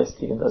als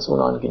belästigend, als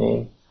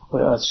unangenehm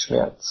oder als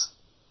Schmerz.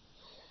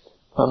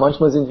 Weil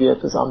manchmal sind wir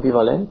etwas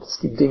ambivalent. Es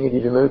gibt Dinge,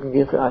 die wir mögen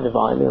für eine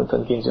Weile und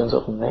dann gehen sie uns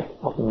auf den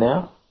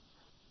Nerv.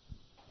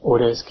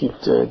 Oder es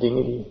gibt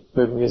Dinge, die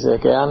mögen wir sehr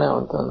gerne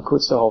und dann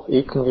kurz darauf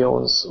ekeln wir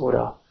uns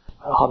oder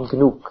haben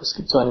genug. Es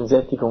gibt so einen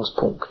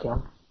Sättigungspunkt.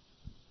 Ja.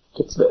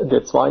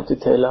 Der zweite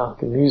Teller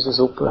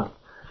Gemüsesuppe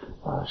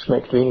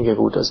schmeckt weniger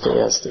gut als der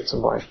erste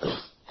zum Beispiel.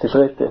 Der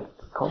dritte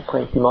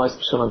bringt die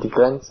meisten schon an die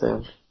Grenze.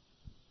 Und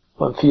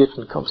beim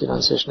vierten kommt sie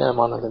dann sehr schnell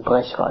mal an den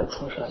Brechreiz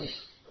wahrscheinlich.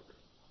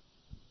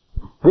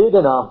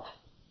 Vedana,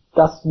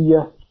 dass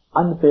wir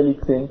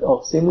anfällig sind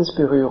auf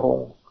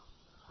Sinnesberührung.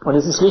 Und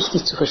es ist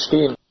wichtig zu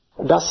verstehen,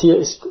 das hier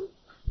ist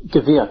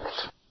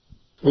gewirkt.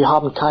 Wir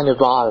haben keine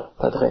Wahl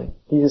da drin.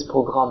 Dieses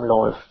Programm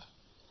läuft.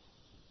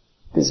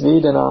 Bis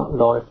Vedana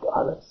läuft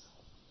alles.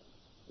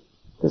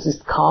 Das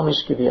ist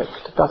karmisch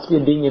gewirkt. Dass wir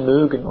Dinge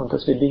mögen und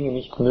dass wir Dinge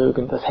nicht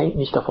mögen, das hängt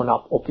nicht davon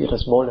ab, ob wir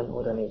das wollen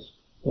oder nicht.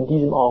 In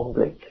diesem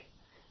Augenblick.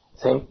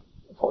 Es hängt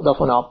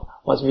davon ab,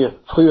 was wir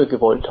früher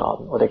gewollt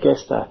haben oder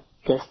gestern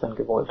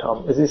gewollt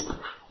haben. Es ist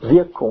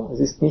Wirkung, es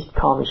ist nicht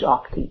karmisch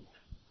aktiv.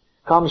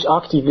 Karmisch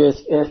aktiv wäre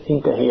es erst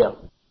hinterher.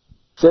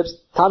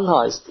 Selbst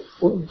Tanha ist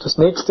das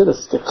nächste, das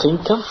ist der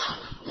Trinker.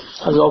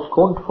 Also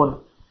aufgrund von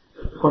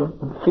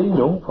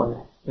Empfindung, von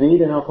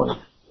Vedana, von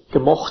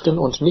gemochten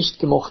und nicht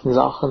gemochten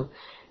Sachen,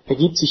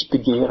 ergibt sich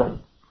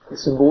Begehren.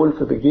 Das Symbol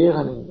für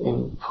Begehren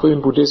im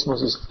frühen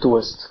Buddhismus ist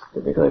Durst.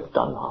 Der Begriff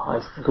Tanha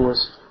heißt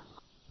Durst.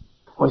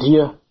 Und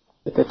hier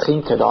wird der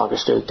Trinker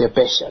dargestellt, der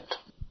bechert.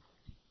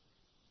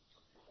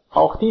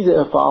 Auch diese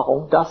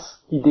Erfahrung,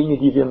 dass die Dinge,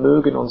 die wir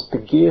mögen, uns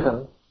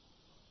Begehren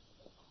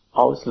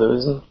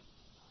auslösen,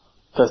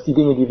 dass die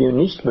Dinge, die wir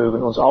nicht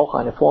mögen, uns auch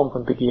eine Form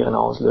von Begehren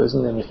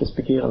auslösen, nämlich das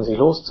Begehren, sie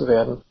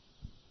loszuwerden,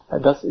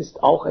 das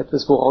ist auch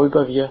etwas,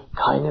 worüber wir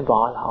keine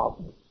Wahl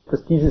haben.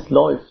 Dass dieses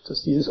läuft,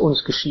 dass dieses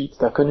uns geschieht,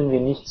 da können wir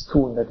nichts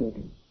tun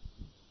dagegen.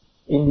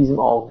 In diesem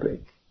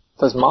Augenblick.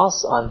 Das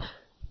Maß an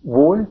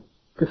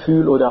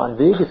Wohlgefühl oder an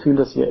Wehgefühl,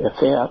 das ihr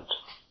erfährt,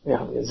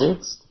 während ihr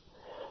sitzt,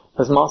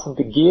 das Maß an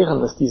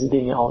Begehren, das diese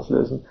Dinge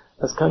auslösen,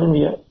 das können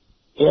wir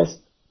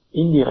erst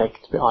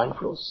indirekt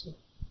beeinflussen.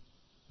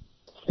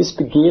 Bis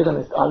Begehren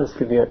ist alles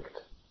gewirkt.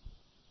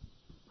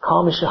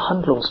 Karmische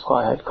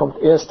Handlungsfreiheit kommt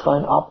erst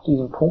rein ab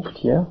diesem Punkt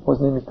hier, wo es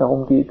nämlich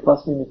darum geht,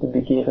 was wir mit dem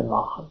Begehren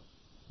machen.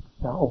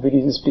 Ja, ob wir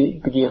dieses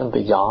Begehren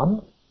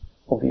bejahen,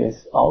 ob wir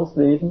es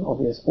ausleben, ob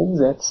wir es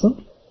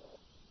umsetzen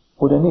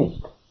oder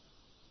nicht.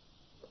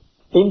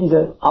 In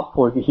dieser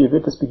Abfolge hier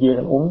wird das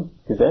Begehren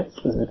umgesetzt,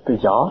 es wird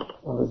bejaht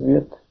und es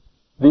wird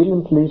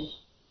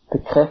willentlich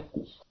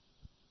bekräftigt.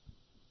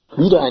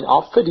 Wieder ein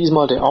Affe,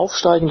 diesmal der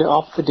aufsteigende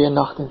Affe, der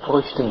nach den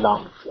Früchten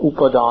langt.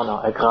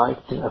 Upadana,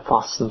 ergreifen,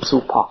 erfassen,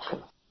 zupacken.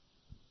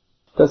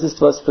 Das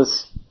ist, was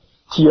das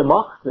Tier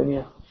macht, wenn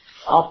ihr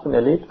Affen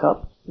erlebt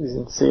habt. Sie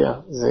sind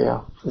sehr,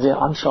 sehr,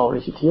 sehr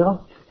anschauliche Tiere.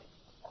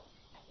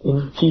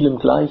 In vielem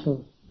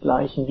gleichen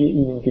wir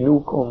ihnen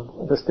genug,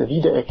 dass der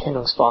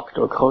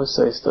Wiedererkennungsfaktor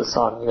größer ist, das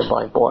sagen wir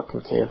bei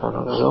Borkenkäfern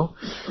oder so.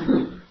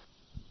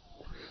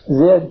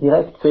 Sehr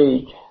direkt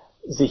fähig,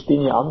 sich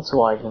Dinge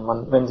anzueignen.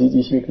 Wenn sie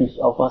sich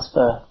wirklich auf was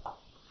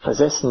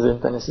versessen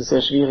sind, dann ist es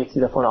sehr schwierig, sie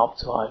davon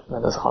abzuhalten,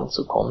 an das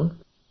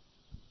ranzukommen.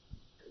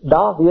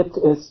 Da wird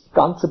das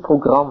ganze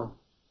Programm,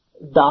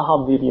 da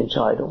haben wir die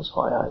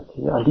Entscheidungsfreiheit,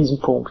 hier an diesem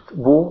Punkt,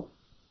 wo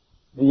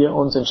wir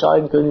uns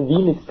entscheiden können,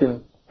 wie mit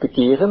dem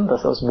Begehren,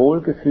 das aus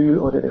Wohlgefühl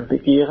oder dem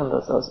Begehren,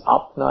 das aus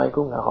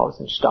Abneigung heraus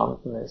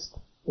entstanden ist,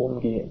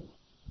 umgehen.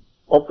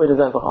 Ob wir das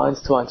einfach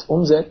 1:1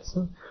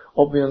 umsetzen,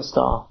 ob wir uns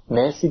da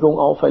Mäßigung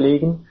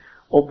auferlegen,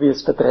 ob wir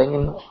es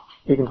verdrängen,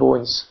 irgendwo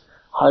ins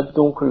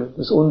Halbdunkel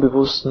des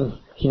Unbewussten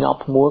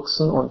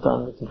hinabmurksen und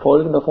dann mit den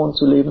Folgen davon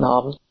zu leben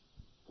haben,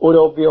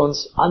 oder ob wir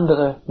uns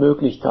andere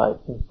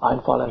Möglichkeiten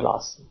einfallen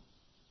lassen.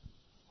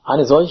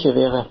 Eine solche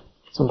wäre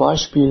zum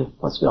Beispiel,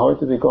 was wir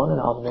heute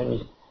begonnen haben,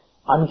 nämlich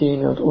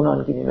angenehme und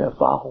unangenehme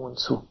Erfahrungen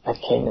zu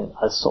erkennen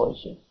als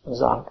solche. Und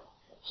sagen,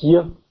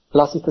 hier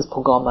lasse ich das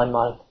Programm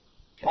einmal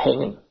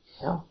hängen.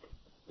 Ja?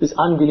 Bis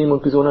angenehm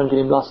und bis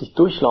unangenehm lasse ich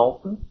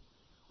durchlaufen.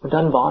 Und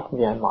dann warten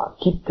wir einmal.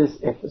 Gibt es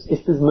etwas?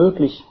 Ist es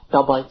möglich,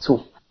 dabei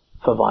zu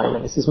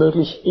verweilen? Ist es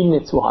möglich,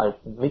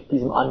 innezuhalten mit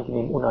diesem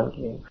angenehm,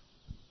 unangenehm?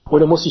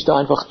 Oder muss ich da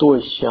einfach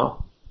durch, ja?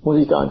 Muss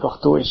ich da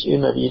einfach durch,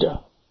 immer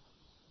wieder?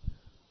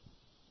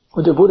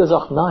 Und der Buddha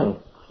sagt, nein,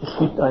 es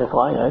gibt eine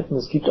Freiheit und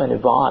es gibt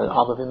eine Wahl,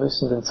 aber wir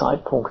müssen den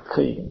Zeitpunkt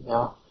kriegen,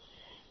 ja?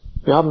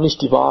 Wir haben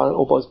nicht die Wahl,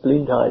 ob aus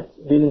Blindheit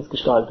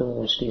Willensgestaltungen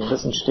entstehen.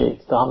 Das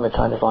entsteht, da haben wir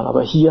keine Wahl.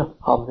 Aber hier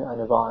haben wir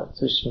eine Wahl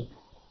zwischen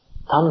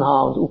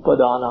Tanha und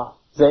Upadana.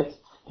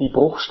 Setzt die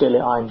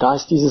Bruchstelle ein. Da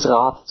ist dieses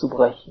Rad zu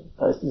brechen.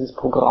 Da ist dieses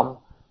Programm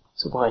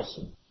zu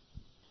brechen.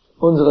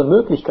 Unsere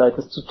Möglichkeit,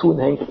 das zu tun,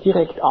 hängt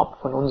direkt ab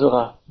von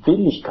unserer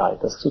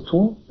Willigkeit, das zu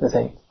tun. Das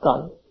hängt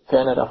dann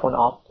ferner davon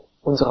ab,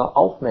 unserer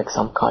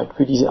Aufmerksamkeit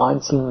für diese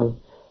einzelnen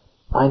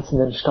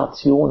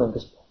Stationen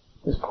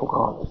des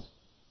Programmes.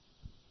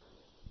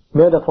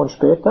 Mehr davon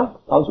später,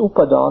 als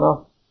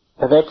Upadana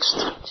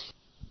erwächst.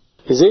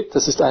 Ihr seht,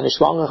 das ist eine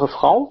schwangere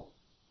Frau.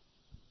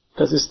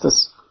 Das ist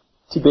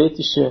die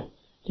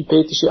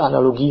tibetische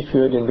Analogie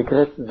für den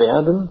Begriff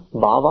Werden,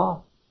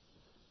 Bhava.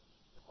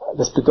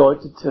 Das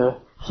bedeutet,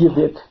 hier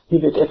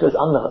wird etwas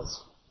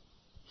anderes.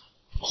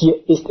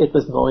 Hier ist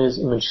etwas Neues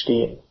im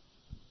Entstehen.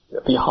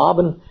 Wir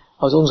haben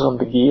aus unserem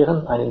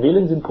Begehren einen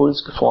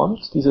Willensimpuls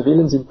geformt. Dieser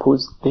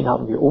Willensimpuls, den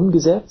haben wir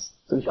umgesetzt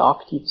durch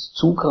aktives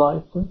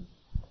Zugreifen,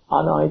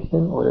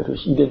 Aneignen oder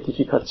durch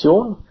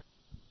Identifikation.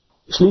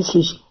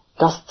 Schließlich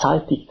das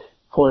zeitigt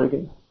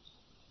Folgen.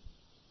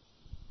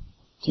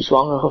 Die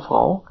schwangere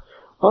Frau,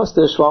 aus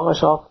der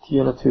Schwangerschaft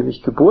hier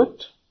natürlich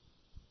Geburt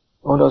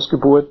und aus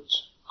Geburt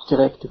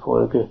direkte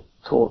Folge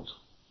Tod.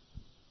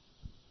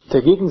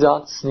 Der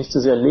Gegensatz nicht so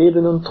sehr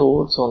Leben und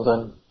Tod,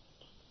 sondern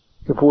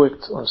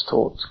Geburt und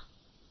Tod.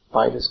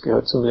 Beides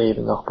gehört zum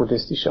Leben nach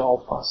buddhistischer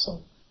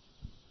Auffassung.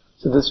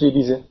 Sodass wir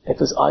diese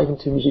etwas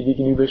eigentümliche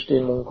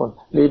Gegenüberstellung von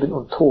Leben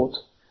und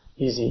Tod,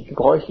 wie sie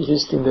gebräuchlich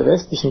ist in der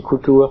westlichen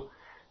Kultur,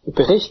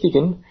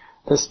 berichtigen,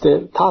 dass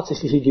der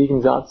tatsächliche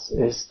Gegensatz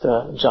ist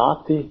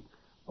Jati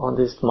und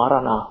ist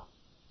Marana.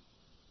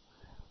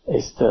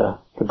 Ist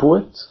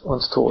Geburt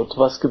und Tod.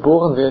 Was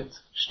geboren wird,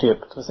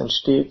 stirbt. Was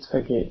entsteht,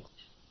 vergeht.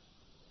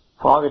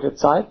 Frage der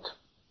Zeit.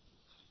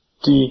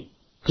 Die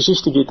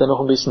Geschichte geht dann noch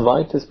ein bisschen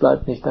weiter. Es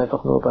bleibt nicht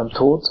einfach nur beim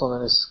Tod,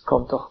 sondern es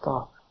kommt auch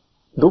da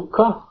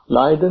Dukkha,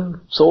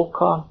 Leiden,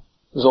 Sokha,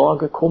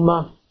 Sorge,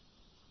 Kummer,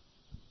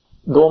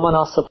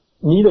 Domanassa,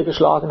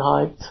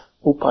 Niedergeschlagenheit,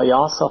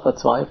 Upayasa,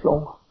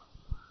 Verzweiflung.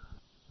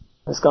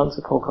 Das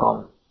ganze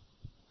Programm.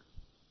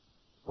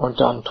 Und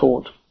dann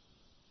Tod.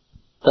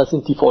 Das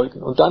sind die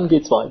Folgen. Und dann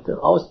geht's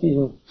weiter. Aus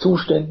diesen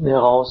Zuständen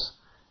heraus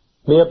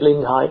mehr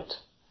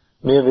Blindheit,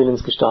 mehr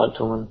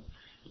Willensgestaltungen,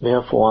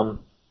 mehr Form,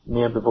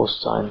 mehr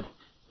Bewusstsein,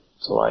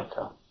 so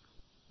weiter.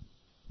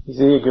 Ich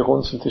sehe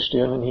gerunzelte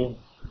Stirnen hier.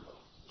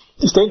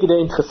 Ich denke, der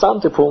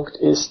interessante Punkt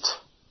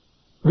ist,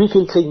 wie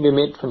viel kriegen wir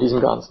mit von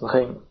diesem ganzen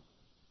Ring?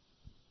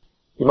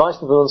 Die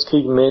meisten von uns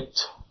kriegen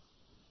mit,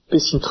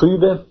 bisschen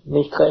trübe,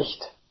 nicht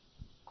recht.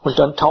 Und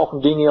dann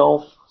tauchen Dinge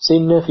auf,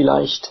 Sinne,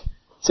 vielleicht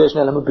sehr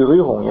schnell einmal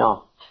Berührung,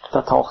 ja.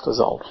 Da taucht das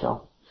auf,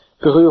 ja.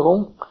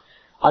 Berührung,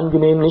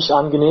 angenehm, nicht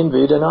angenehm,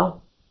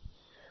 Vedana.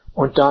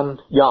 Und dann,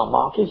 ja,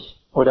 mag ich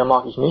oder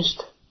mag ich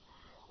nicht.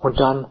 Und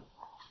dann,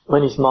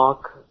 wenn ich es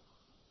mag,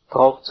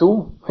 drauf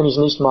zu. Wenn ich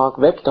es nicht mag,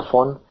 weg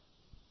davon.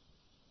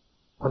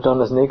 Und dann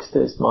das nächste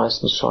ist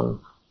meistens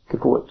schon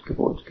Geburt.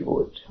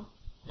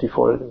 Die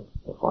Folgen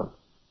davon.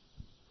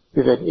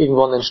 Wir werden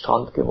irgendwo an den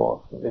Strand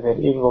geworfen.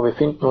 Wir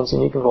finden uns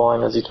in irgendwo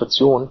einer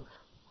Situation.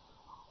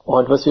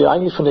 Und was wir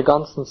eigentlich von dem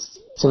ganzen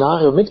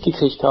Szenario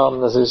mitgekriegt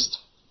haben, das ist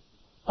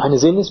eine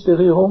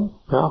Sinnesberührung,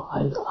 ja,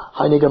 ein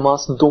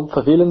einigermaßen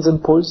dumpfer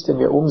Willensimpuls, den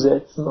wir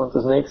umsetzen, und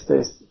das nächste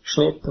ist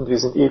Schnitt und wir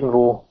sind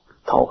irgendwo,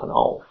 tauchen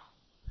auf.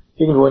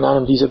 Irgendwo in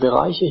einem dieser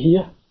Bereiche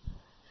hier,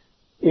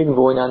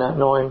 irgendwo in einer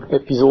neuen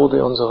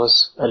Episode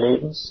unseres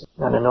Erlebens,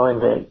 in einer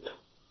neuen Welt.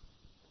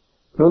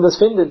 Nun, das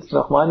findet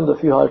nach meinem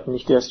Dafürhalten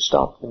nicht erst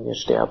statt, wenn wir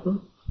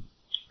sterben,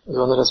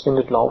 sondern das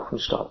findet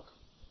laufend statt.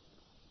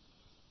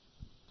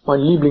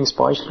 Mein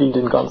Lieblingsbeispiel,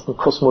 den ganzen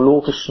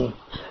kosmologischen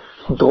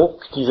Druck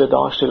dieser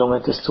Darstellung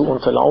etwas zu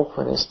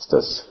unterlaufen, ist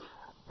das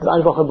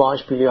einfache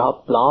Beispiel, ihr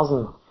habt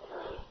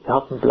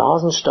einen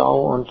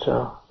Blasenstau und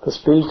das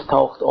Bild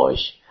taucht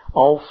euch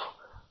auf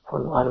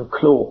von einem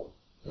Klo.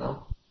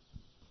 Ja.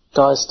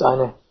 Da ist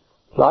eine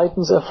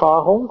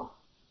Leidenserfahrung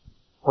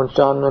und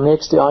dann der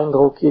nächste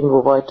Eindruck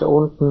irgendwo weiter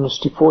unten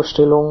ist die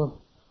Vorstellung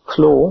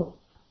Klo,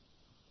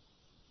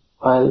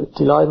 weil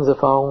die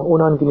Leidenserfahrung,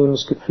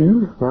 unangenehmes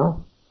Gefühl, ja,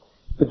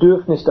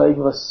 Bedürfnis da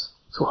irgendwas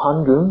zu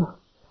handeln,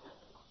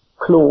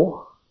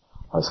 Klo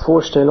als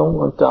Vorstellung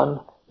und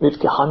dann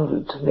wird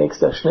gehandelt.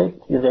 Nächster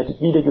Schnitt, ihr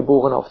werdet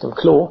wiedergeboren auf dem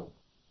Klo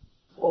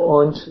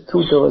und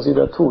tut was ihr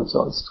da tut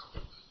sonst.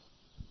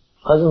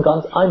 Also ein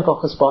ganz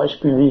einfaches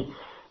Beispiel, wie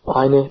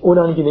eine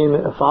unangenehme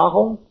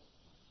Erfahrung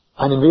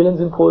einen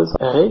Willensimpuls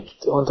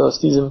erregt und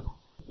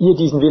ihr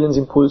diesen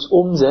Willensimpuls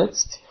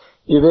umsetzt,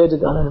 ihr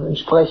werdet an einem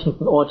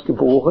entsprechenden Ort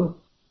geboren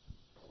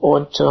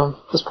und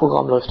das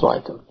Programm läuft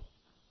weiter.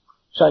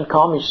 Scheint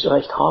karmisch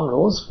recht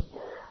harmlos,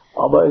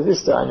 aber es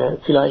ist eine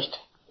vielleicht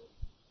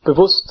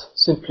bewusst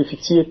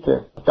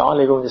simplifizierte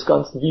Darlegung des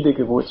ganzen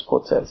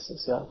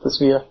Wiedergeburtsprozesses, ja, dass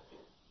wir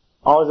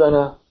aus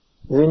einer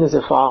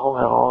Sinneserfahrung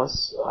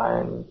heraus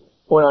ein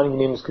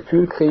unangenehmes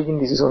Gefühl kriegen.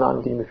 Dieses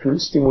unangenehme Gefühl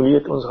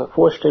stimuliert unsere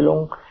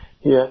Vorstellung.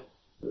 Wir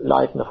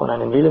leiten davon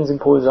einen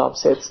Willensimpuls ab,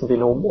 setzen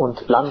den um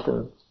und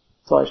landen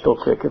 2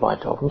 Stockwerke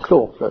weiter auf dem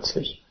Klo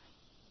plötzlich.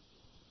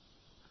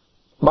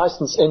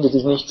 Meistens endet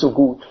es nicht so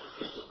gut.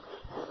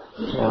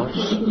 Ja.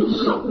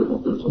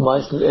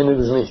 Meistens endet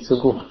es nicht so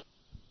gut.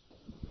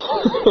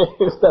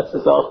 Das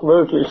ist auch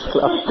möglich,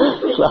 klar.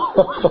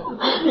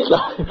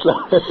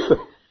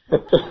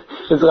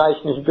 Es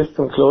reicht nicht bis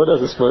zum Klo,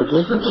 das ist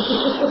möglich.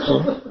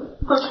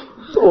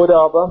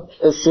 Oder aber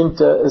es sind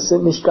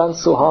nicht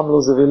ganz so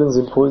harmlose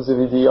Willensimpulse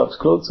wie die aufs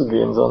Klo zu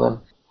gehen,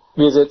 sondern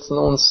wir setzen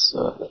uns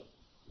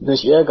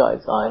durch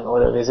Ehrgeiz ein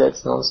oder wir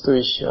setzen uns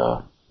durch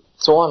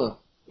Zorn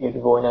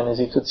irgendwo in eine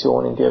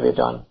Situation, in der wir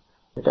dann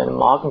mit einem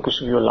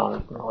Magengeschwür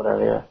landen oder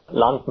wir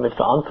landen mit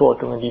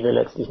Verantwortungen, die wir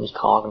letztlich nicht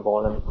tragen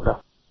wollen. Oder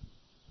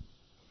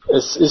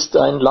es ist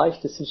ein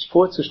leichtes, sich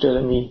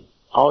vorzustellen, wie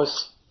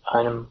aus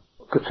einem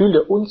Gefühl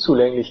der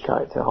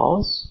Unzulänglichkeit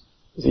heraus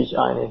sich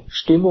eine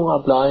Stimmung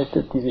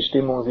ableitet, diese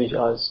Stimmung sich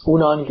als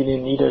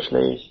unangenehm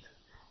niederschlägt,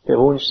 der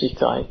Wunsch sich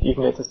zeigt,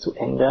 irgendetwas zu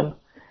ändern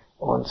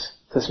und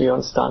dass wir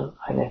uns dann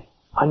eine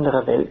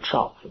andere Welt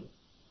schaffen.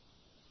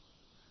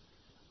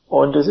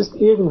 Und es ist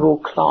irgendwo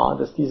klar,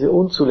 dass diese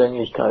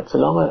Unzulänglichkeit,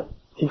 solange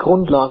die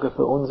Grundlage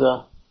für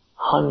unser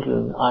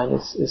Handeln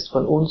eines ist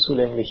von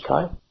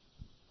Unzulänglichkeit,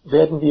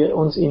 werden wir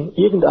uns in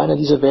irgendeiner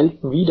dieser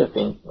Welten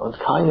wiederfinden und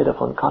keine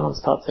davon kann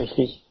uns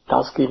tatsächlich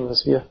das geben,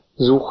 was wir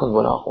suchen,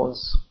 wonach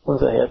uns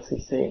unser Herz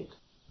sich sehnt.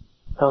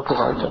 Danke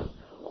weiter.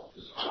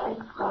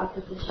 Eine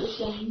Frage, das ist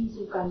ja nie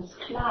so ganz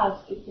klar.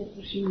 Es gibt ja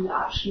verschiedene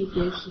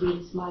Abschnitte des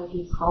Lebens. Mal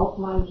geht's rauf,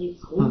 mal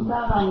geht's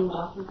runter, dann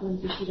rafft man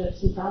sich wieder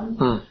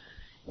zusammen.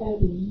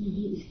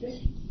 Wie ist das?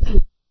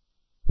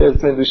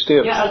 Jetzt, wenn du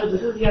stirbst. Ja, also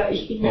das ist ja,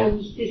 ich bin ja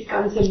nicht das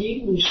ganze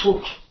Leben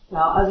schuld.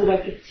 Ja, also da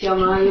gibt's ja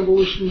mal, wo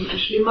ich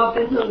schlimmer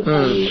bin und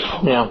dann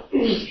auch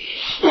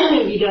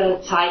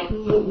wieder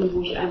Zeiten,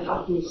 wo ich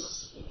einfach mich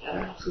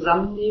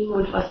zusammennehme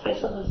und was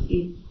Besseres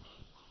gebe.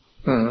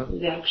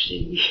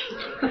 Selbstständig.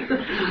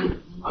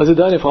 Also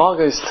deine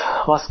Frage ist,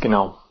 was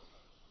genau?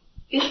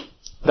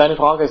 Deine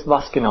Frage ist,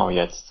 was genau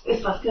jetzt?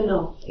 Ist was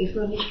genau. Ist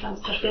noch nicht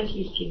ganz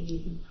verständlich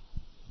gewesen.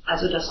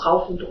 Also das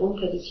Rauf und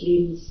Runter des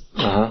Lebens.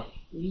 Aha.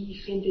 Wie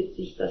findet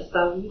sich das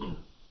da wieder?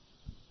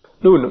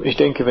 Nun, ich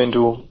denke, wenn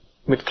du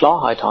mit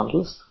Klarheit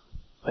handelst,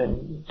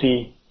 wenn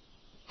die,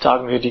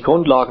 sagen wir, die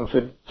Grundlagen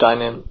für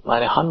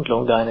deine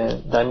Handlung,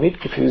 dein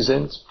Mitgefühl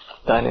sind,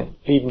 deine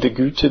liebende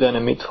Güte,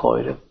 deine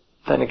Mitfreude,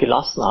 deine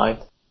Gelassenheit,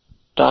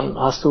 dann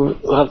hast du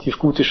relativ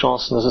gute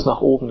Chancen, dass es nach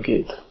oben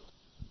geht.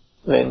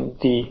 Wenn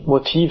die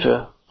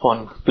Motive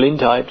von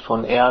Blindheit,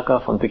 von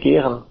Ärger, von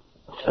Begehren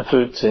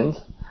erfüllt sind,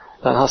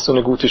 dann hast du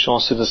eine gute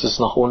Chance, dass es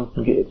nach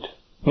unten geht.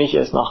 Nicht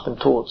erst nach dem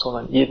Tod,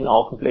 sondern jeden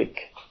Augenblick.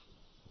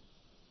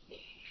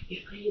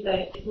 Ich spreche da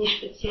jetzt nicht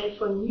speziell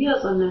von mir,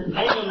 sondern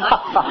allgemein.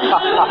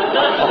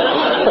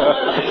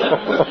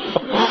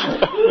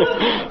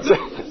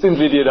 Sind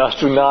wir dir da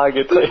zu nahe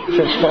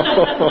getreten?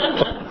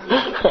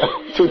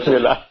 Tut mir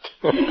leid.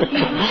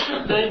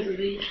 Nein, so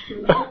sehe ich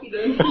es auch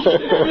wieder nicht.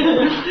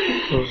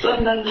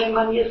 Sondern wenn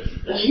man jetzt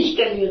nicht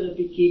der Lehre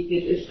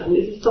begegnet ist, dann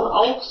ist es doch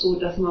auch so,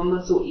 dass man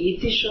mal so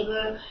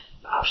ethischere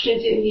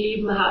Abschnitte im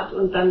Leben hat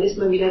und dann ist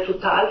man wieder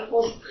total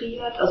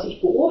frustriert. Also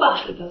ich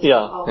beobachte das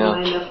auch in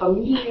meiner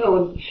Familie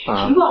und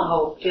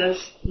überhaupt. Ja,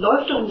 es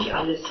läuft doch nicht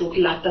alles so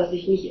glatt, dass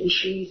ich mich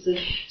entschließe,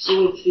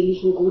 so jetzt will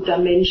ich ein guter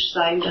Mensch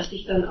sein, dass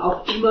ich dann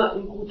auch immer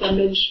ein guter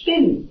Mensch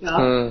bin.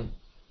 Ja.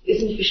 Es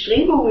sind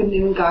Bestrebungen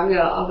im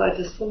Gange, aber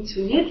das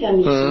funktioniert ja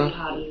nicht so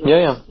tadellos.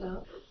 Ja.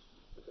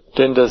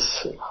 Denn da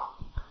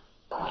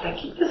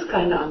gibt es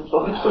keine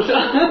Antwort,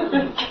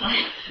 oder?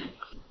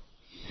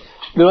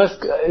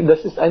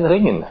 Das ist ein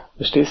Ringen,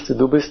 verstehst du?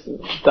 Du bist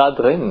da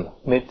drin,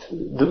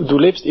 du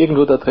lebst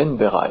irgendwo da drin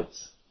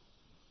bereits.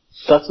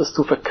 Das, was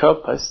du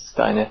verkörperst,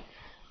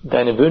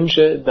 deine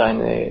Wünsche,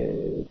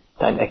 dein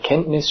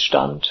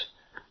Erkenntnisstand,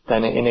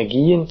 deine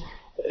Energien,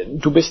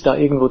 du bist da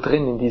irgendwo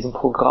drin in diesem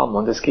Programm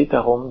und es geht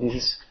darum,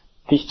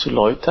 dich zu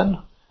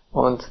läutern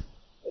und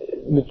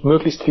mit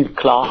möglichst viel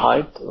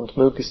Klarheit und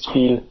möglichst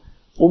viel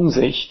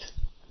Umsicht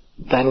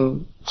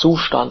deinen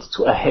Zustand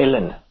zu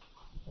erhellen.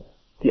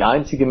 Die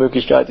einzige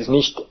Möglichkeit ist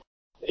nicht,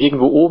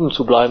 irgendwo oben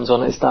zu bleiben,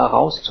 sondern ist da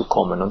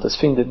rauszukommen. Und das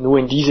findet nur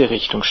in diese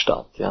Richtung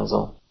statt. Ja,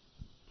 so.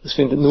 Das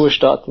findet nur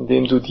statt,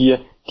 indem du dir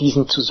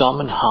diesen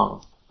Zusammenhang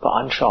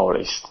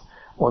veranschaulichst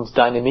und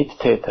deine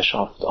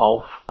Mittäterschaft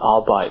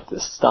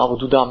aufarbeitest. Da, wo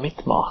du da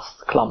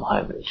mitmachst,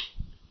 klammheimlich.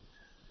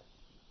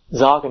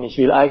 Sagen, ich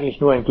will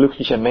eigentlich nur ein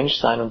glücklicher Mensch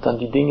sein und dann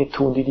die Dinge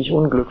tun, die dich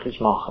unglücklich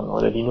machen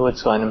oder die nur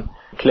zu einem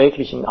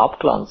kläglichen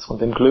Abglanz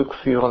und dem Glück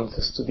führen,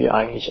 das du dir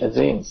eigentlich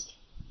ersehnst.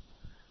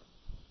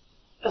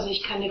 Also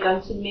ich kann eine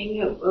ganze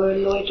Menge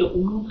Leute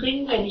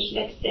umbringen, wenn ich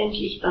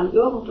letztendlich dann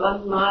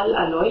irgendwann mal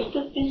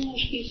erleuchtet bin, dann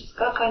spielt es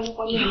gar keine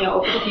Rolle mehr,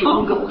 ob ich die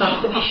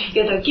umgebracht habe.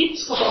 Ja, da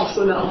gibt's doch auch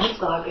so eine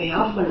Aussage,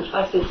 ja, weil ich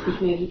weiß jetzt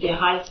nicht mehr, wie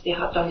der heißt, der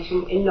hat dann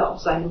zum Ende auch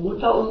seine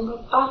Mutter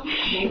umgebracht,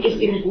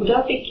 ist dem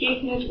Buddha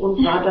begegnet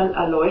und war dann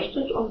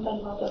erleuchtet und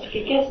dann war das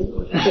gegessen,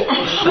 oder?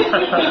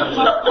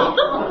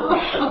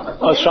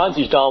 Es scheint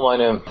sich da um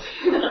eine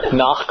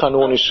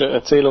nachkanonische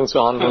Erzählung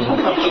zu handeln.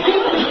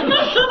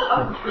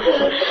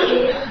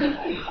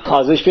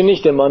 Also ich bin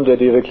nicht der Mann, der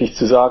dir wirklich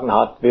zu sagen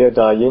hat, wer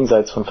da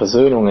jenseits von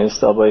Versöhnung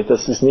ist, aber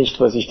das ist nicht,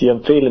 was ich dir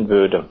empfehlen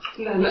würde.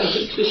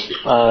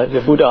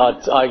 Der Buddha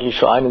hat eigentlich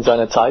für einen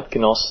seiner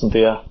Zeitgenossen,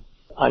 der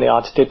eine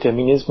Art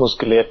Determinismus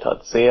gelehrt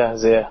hat, sehr,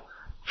 sehr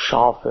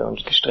scharfe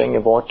und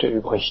strenge Worte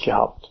übrig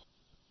gehabt.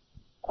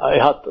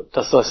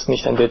 Das ist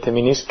nicht ein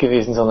Determinist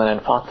gewesen, sondern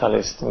ein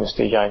Fatalist,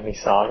 müsste ich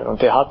eigentlich sagen.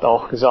 Und der hat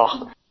auch gesagt,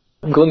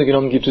 Im Grunde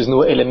genommen gibt es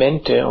nur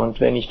Elemente, und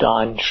wenn ich da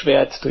ein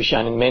Schwert durch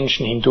einen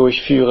Menschen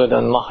hindurchführe,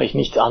 dann mache ich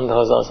nichts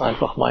anderes als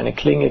einfach meine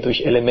Klinge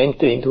durch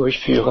Elemente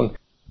hindurchführen.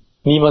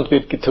 Niemand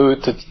wird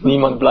getötet,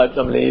 niemand bleibt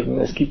am Leben,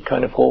 es gibt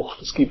keine Frucht,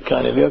 es gibt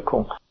keine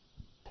Wirkung.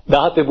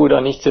 Da hat der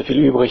Buddha nicht sehr viel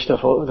übrig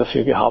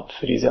dafür gehabt,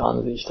 für diese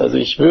Ansicht. Also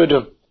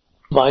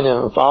meine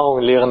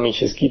Erfahrungen lehren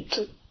mich, es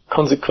gibt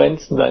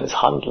Konsequenzen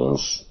deines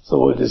Handelns,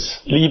 sowohl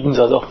des Liebens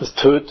als auch des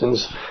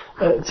Tötens,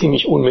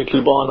 ziemlich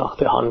unmittelbar nach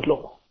der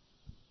Handlung.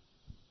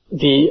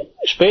 Die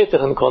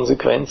späteren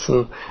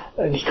Konsequenzen,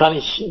 die kann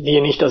ich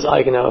dir nicht aus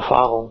eigener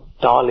Erfahrung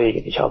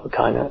darlegen. Ich habe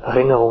keine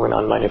Erinnerungen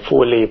an meine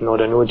Vorleben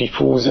oder nur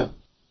diffuse.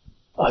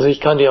 Also ich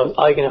kann dir aus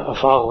eigener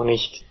Erfahrung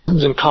nicht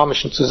den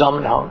karmischen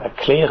Zusammenhang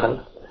erklären.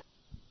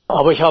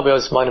 Aber ich habe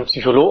aus meiner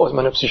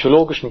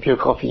psychologischen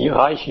Biografie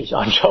reichlich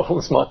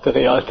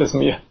Anschauungsmaterial, das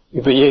mir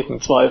über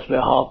jeden Zweifel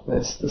erhaben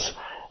ist, dass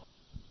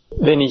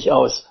wenn ich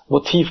aus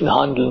Motiven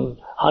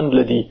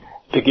handle, die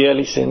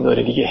begehrlich sind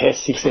oder die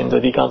gehässig sind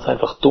oder die ganz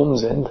einfach dumm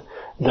sind,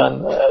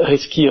 dann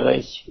riskiere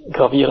ich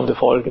gravierende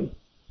Folgen.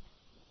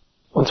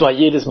 Und zwar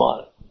jedes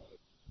Mal.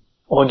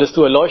 Und dass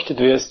du erleuchtet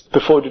wirst,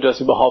 bevor du das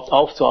überhaupt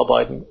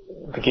aufzuarbeiten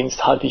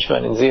beginnst, halte ich für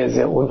einen sehr,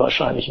 sehr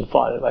unwahrscheinlichen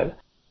Fall, weil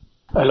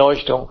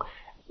Erleuchtung,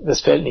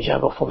 das fällt nicht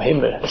einfach vom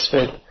Himmel,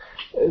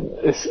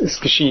 es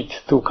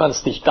geschieht. Du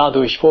kannst dich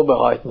dadurch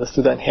vorbereiten, dass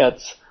du dein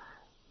Herz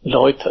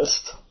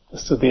läuterst,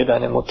 dass du dir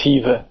deine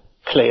Motive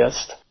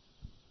klärst,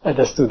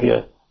 dass du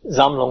dir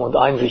Sammlung und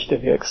Einsicht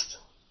erwirkst,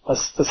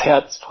 was das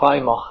Herz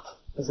frei macht.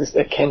 Das ist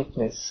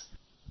Erkenntnis.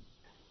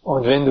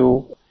 Und wenn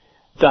du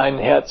dein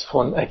Herz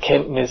von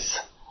Erkenntnis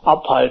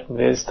abhalten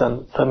willst,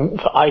 dann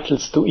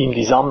vereitelst du ihm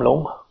die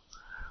Sammlung.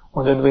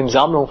 Und wenn du ihm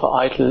Sammlung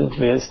vereiteln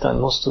willst, dann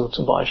musst du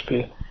zum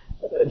Beispiel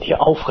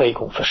dir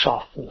Aufregung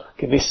verschaffen,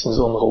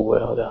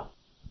 Gewissensunruhe oder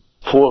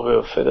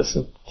Vorwürfe. Das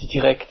sind die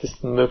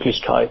direktesten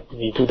Möglichkeiten,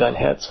 wie du dein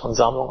Herz von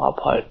Sammlung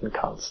abhalten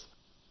kannst.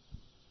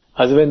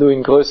 Also wenn du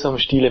in größerem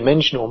Stile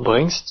Menschen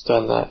umbringst,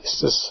 dann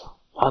ist es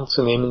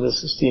anzunehmen,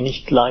 dass es dir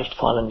nicht leicht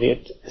fallen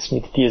wird, es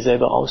mit dir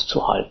selber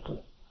auszuhalten.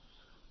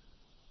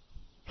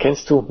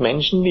 Kennst du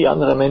Menschen, die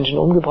andere Menschen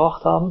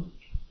umgebracht haben?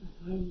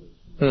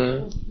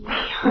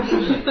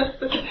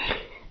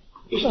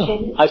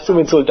 Hast du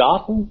mit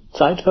Soldaten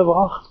Zeit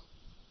verbracht?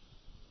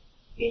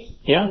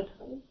 Ja?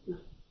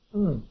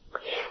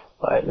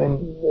 Weil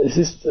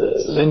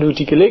wenn du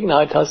die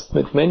Gelegenheit hast,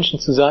 mit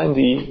Menschen zu sein,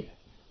 die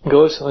im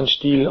größeren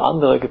Stil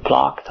andere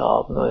geplagt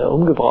haben oder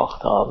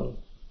umgebracht haben.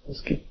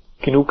 Es gibt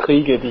genug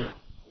Kriege, die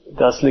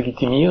das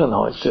legitimieren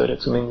heute oder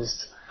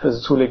zumindest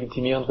zu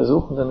legitimieren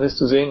versuchen, dann wirst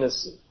du sehen,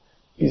 dass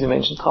diese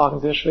Menschen tragen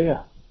sehr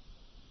schwer.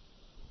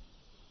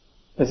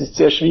 Es ist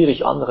sehr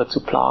schwierig, andere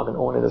zu plagen,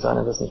 ohne dass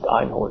einer das nicht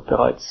einholt,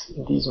 bereits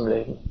in diesem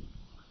Leben.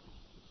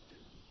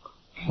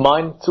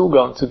 Mein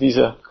Zugang zu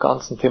dieser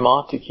ganzen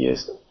Thematik hier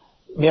ist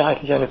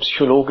mehrheitlich eine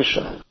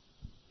psychologische.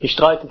 Ich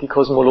streite die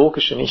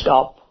kosmologische nicht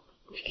ab.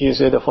 Ich gehe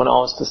sehr davon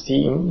aus, dass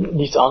die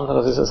nichts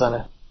anderes ist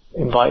als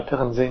im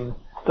weiteren Sinn,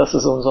 dass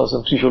es uns aus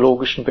dem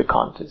Psychologischen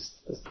bekannt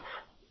ist. Dass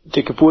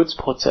der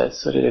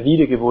Geburtsprozess oder der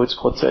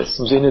Wiedergeburtsprozess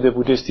im Sinne der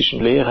buddhistischen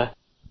Lehre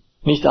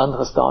nicht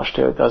anderes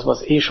darstellt, als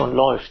was schon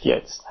läuft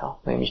jetzt. Ja,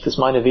 nämlich, dass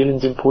meine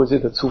Willensimpulse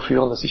dazu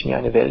führen, dass ich mir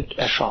eine Welt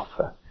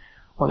erschaffe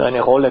und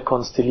eine Rolle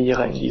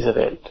konstelliere in dieser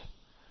Welt.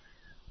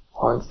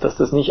 Und dass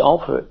das nicht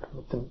aufhört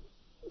mit dem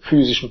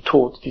physischen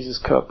Tod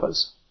dieses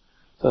Körpers,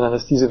 sondern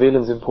dass diese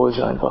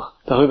Willensimpulse einfach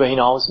darüber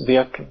hinaus zu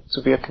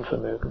wirken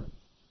vermögen.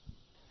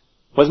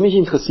 Was mich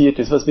interessiert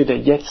ist, was wir da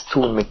jetzt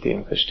tun mit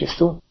dem,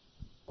 verstehst du?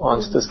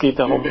 Und das geht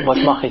darum, was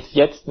mache ich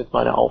jetzt mit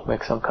meiner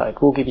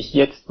Aufmerksamkeit? Wo gebe ich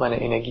jetzt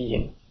meine Energie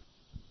hin?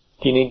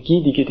 Die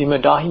Energie, die geht immer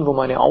dahin, wo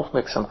meine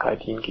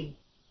Aufmerksamkeit hingeht.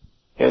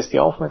 Erst die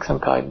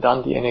Aufmerksamkeit,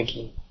 dann die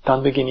Energie.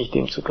 Dann beginne ich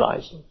dem zu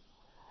gleichen.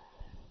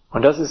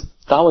 Und das ist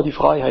da, wo die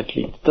Freiheit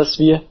liegt, dass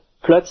wir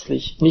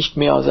plötzlich nicht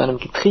mehr aus einem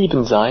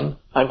Getriebensein,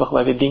 einfach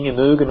weil wir Dinge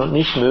mögen und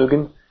nicht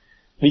mögen,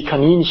 wie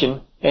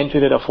Kaninchen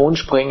entweder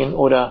davonspringen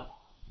oder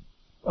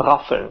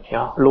raffeln,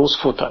 ja,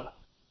 losfuttern,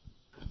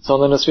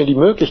 sondern dass wir die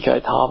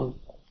Möglichkeit haben,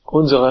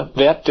 unsere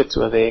Werte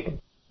zu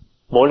erwägen.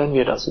 Wollen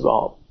wir das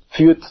überhaupt?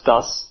 Führt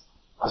das,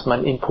 was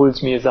mein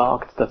Impuls mir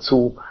sagt,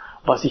 dazu,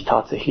 was ich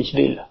tatsächlich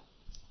will?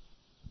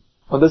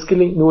 Und das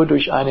gelingt nur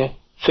durch eine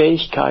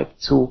Fähigkeit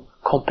zu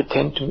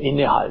kompetentem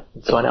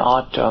Innehalten, zu einer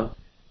Art,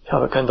 ich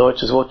habe kein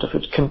deutsches Wort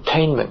dafür,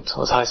 Containment.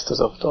 Was heißt das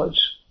auf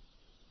Deutsch?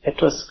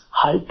 Etwas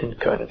halten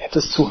können,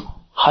 etwas zu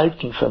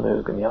halten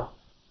vermögen, ja.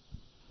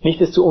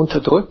 Nicht es zu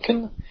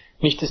unterdrücken,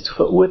 nicht es zu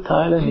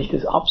verurteilen, nicht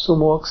es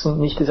abzumurksen,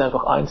 nicht es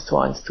einfach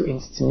 1:1 zu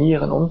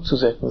inszenieren,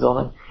 umzusetzen,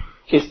 sondern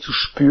es zu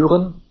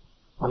spüren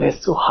und es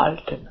zu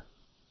halten.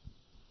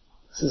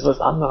 Das ist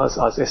was anderes,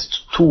 als es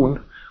zu tun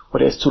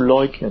oder es zu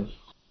leugnen.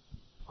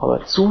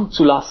 Aber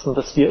zuzulassen,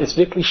 dass wir es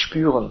wirklich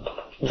spüren,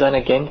 in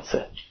seiner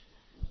Gänze,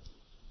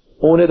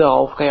 ohne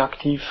darauf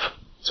reaktiv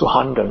zu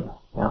handeln.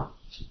 Ja.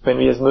 Wenn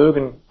wir es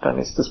mögen, dann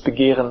ist das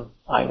Begehren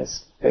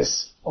eines,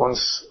 es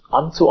uns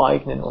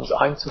anzueignen, uns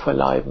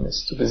einzuverleiben,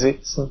 es zu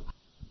besitzen.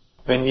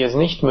 Wenn wir es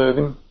nicht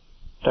mögen,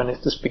 dann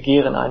ist das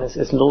Begehren eines,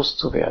 es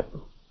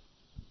loszuwerden.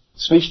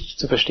 Es ist wichtig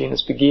zu verstehen,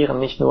 dass Begehren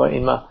nicht nur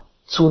immer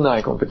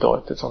Zuneigung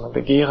bedeutet, sondern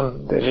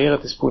Begehren der Lehre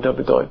des Buddha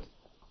bedeutet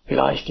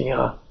vielleicht in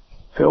ihrer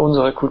für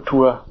unsere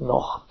Kultur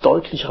noch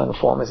deutlicheren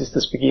Form. Es ist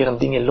das Begehren,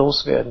 Dinge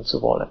loswerden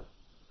zu wollen.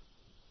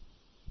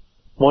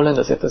 Wollen,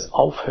 dass etwas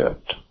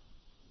aufhört.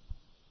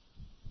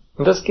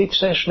 Und das geht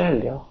sehr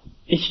schnell, ja.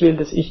 Ich will,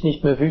 dass ich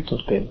nicht mehr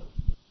wütend bin.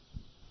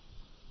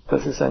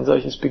 Das ist ein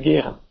solches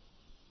Begehren.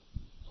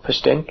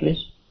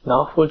 Verständlich,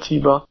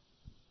 nachvollziehbar.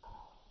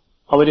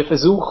 Aber der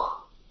Versuch,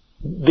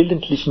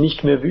 willentlich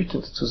nicht mehr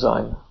wütend zu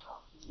sein,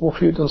 wo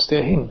führt uns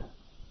der hin?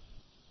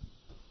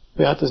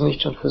 Wer hat es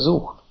nicht schon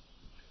versucht?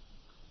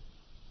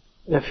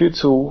 Er führt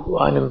zu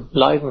einem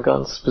Leiden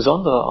ganz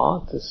besonderer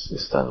Art. Es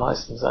ist dann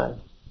meistens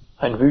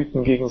ein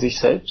Wüten gegen sich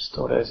selbst,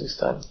 oder es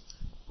ist ein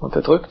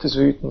unterdrücktes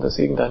Wüten, das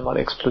irgendwann mal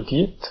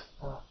explodiert.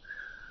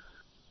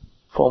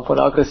 Form von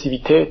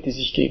Aggressivität, die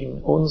sich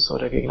gegen uns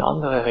oder gegen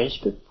andere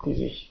richtet, die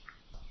sich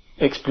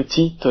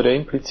explizit oder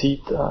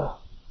implizit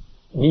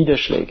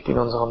niederschlägt in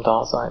unserem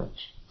Dasein.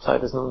 Sei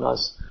es nun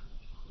als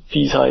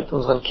Fiesheit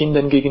unseren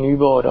Kindern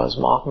gegenüber oder als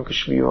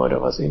Magengeschwür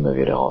oder was immer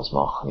wir daraus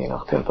machen, je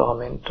nach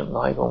Temperament und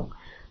Neigung,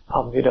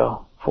 haben wir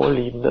da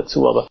Vorlieben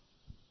dazu. Aber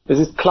es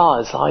ist klar,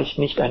 es reicht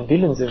nicht ein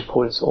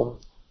Willensimpuls, um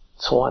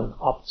Zorn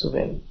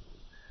abzuwenden.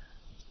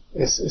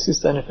 Es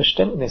ist eine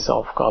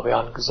Verständnisaufgabe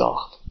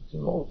angesagt.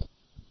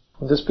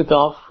 Und es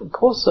bedarf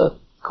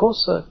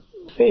großer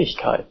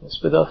Fähigkeiten. Es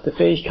bedarf der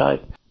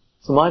Fähigkeit,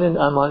 zum einen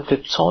einmal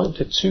der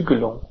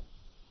Zügelung.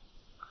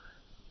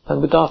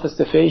 Dann bedarf es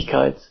der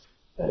Fähigkeit,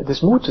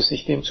 des Mutes,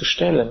 sich dem zu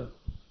stellen.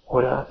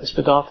 Oder es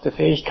bedarf der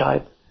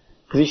Fähigkeit,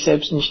 sich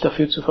selbst nicht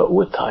dafür zu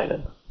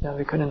verurteilen. Ja,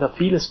 wir können da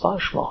vieles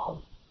falsch machen.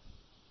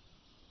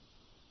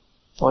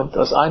 Und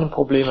aus einem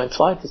Problem ein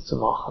zweites zu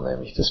machen,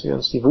 nämlich, dass wir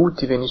uns die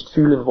Wut, die wir nicht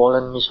fühlen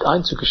wollen, nicht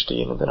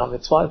einzugestehen. Und dann haben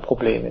wir zwei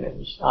Probleme,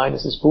 nämlich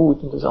eines ist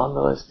Wut und das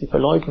andere ist die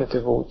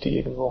verleugnete Wut, die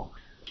irgendwo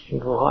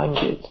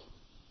reingeht.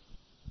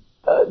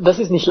 Das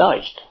ist nicht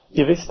leicht.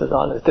 Ihr wisst das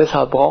alles.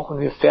 Deshalb brauchen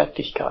wir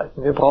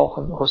Fertigkeiten, wir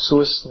brauchen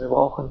Ressourcen, wir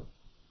brauchen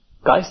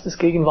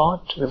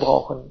Geistesgegenwart, wir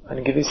brauchen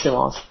eine gewisse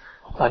Maß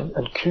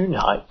an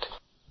Kühnheit.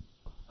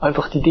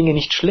 Einfach die Dinge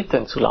nicht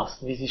schlittern zu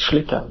lassen, wie sie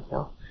schlittern,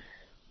 ja.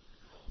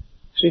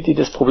 Steht ihr,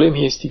 das Problem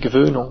hier ist die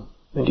Gewöhnung.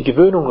 Wenn die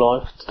Gewöhnung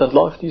läuft, dann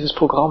läuft dieses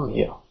Programm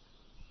hier.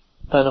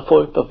 Dann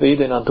folgt auf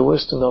Vedana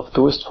Durst und auf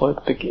Durst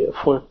folgt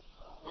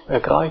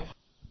Ergreifen.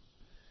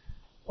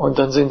 Und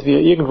dann landen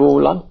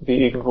wir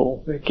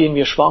irgendwo, gehen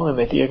wir schwanger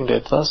mit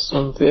irgendetwas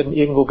und werden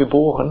irgendwo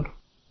geboren.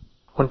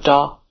 Und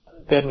da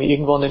werden wir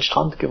irgendwo an den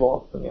Strand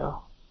geworfen,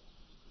 ja.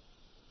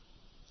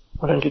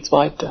 Und dann geht's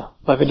weiter.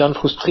 Weil wir dann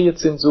frustriert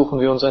sind, suchen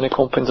wir uns eine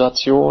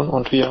Kompensation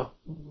und wir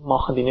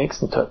machen die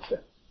nächsten Töpfe.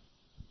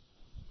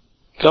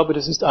 Ich glaube,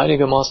 das ist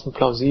einigermaßen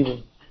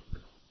plausibel.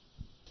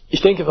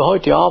 Ich denke für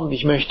heute Abend,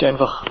 ich möchte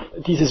einfach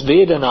dieses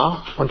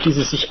Vedana und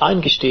dieses sich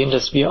eingestehen,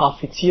 dass wir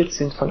affiziert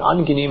sind von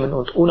angenehmen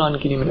und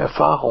unangenehmen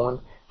Erfahrungen,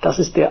 das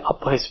ist der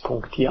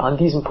Abrisspunkt hier. An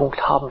diesem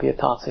Punkt haben wir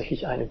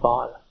tatsächlich eine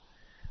Wahl.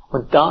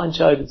 Und da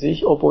entscheidet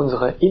sich, ob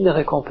unsere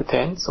innere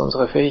Kompetenz,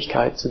 unsere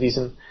Fähigkeit zu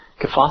diesem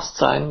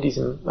Gefasstsein,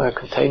 diesem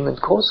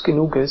Containment groß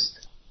genug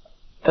ist,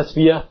 dass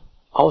wir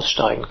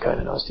aussteigen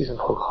können aus diesem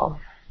Programm.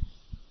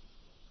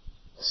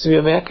 Dass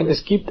wir merken,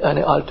 es gibt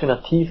eine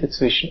Alternative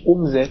zwischen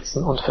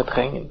Umsetzen und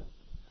Verdrängen.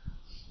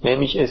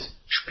 Nämlich es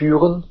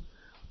spüren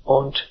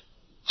und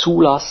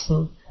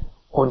zulassen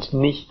und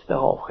nicht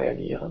darauf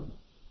reagieren.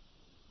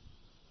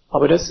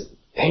 Aber das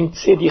hängt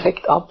sehr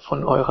direkt ab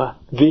von eurer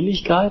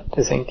Willigkeit,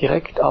 das hängt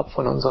direkt ab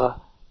von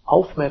unserer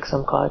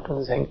Aufmerksamkeit und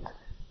es hängt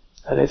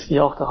letztlich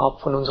auch ab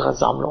von unserer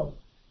Sammlung.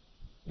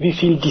 Wie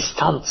viel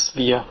Distanz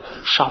wir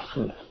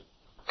schaffen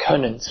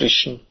können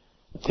zwischen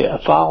der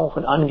Erfahrung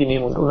von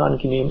angenehm und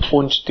unangenehm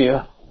und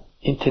der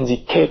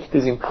Intensität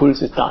des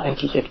Impulses, da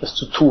endlich etwas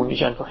zu tun,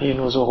 nicht einfach hier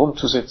nur so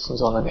rumzusitzen,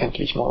 sondern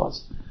endlich mal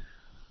was.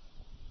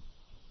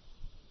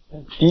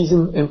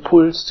 Diesem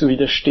Impuls zu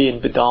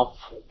widerstehen bedarf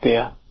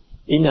der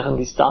inneren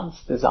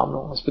Distanz der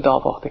Sammlung, es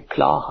bedarf auch der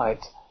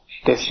Klarheit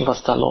dessen,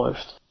 was da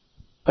läuft.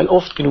 Weil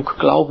oft genug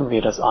glauben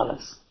wir das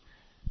alles.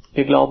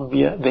 Wir glauben,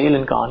 wir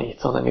wählen gar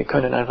nicht, sondern wir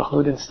können einfach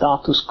nur den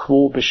Status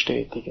quo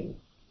bestätigen.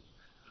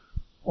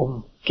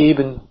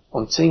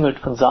 Umzingelt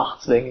von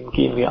Sachzwängen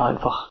gehen wir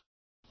einfach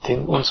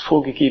den uns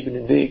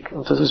vorgegebenen Weg.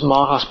 Und das ist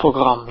Maras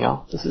Programm,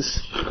 ja. Das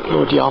ist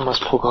Yamas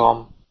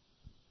Programm.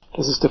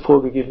 Das ist der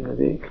vorgegebene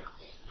Weg.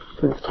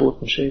 5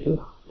 Totenschädel,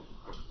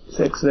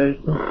 6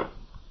 Welten,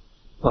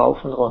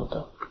 rauf und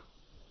runter.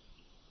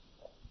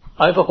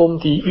 Einfach um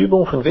die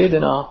Übung von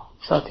Vedana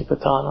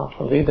Satipatthana,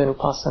 von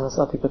Vedanupassana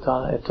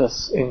Satipatthana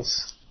etwas in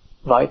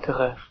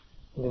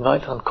den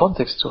weiteren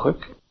Kontext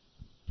zurück.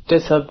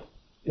 Deshalb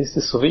ist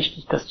es so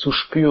wichtig, das zu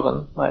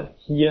spüren, weil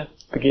hier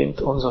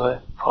beginnt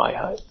unsere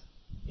Freiheit.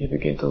 Hier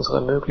beginnt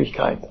unsere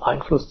Möglichkeit,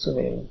 Einfluss zu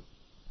nehmen.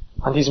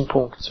 An diesem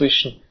Punkt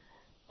zwischen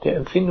der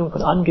Empfindung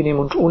von angenehm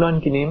und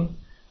unangenehm,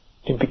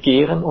 dem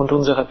Begehren und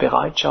unserer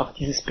Bereitschaft,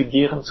 dieses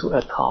Begehren zu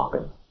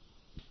ertragen.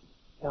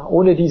 Ja,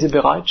 ohne diese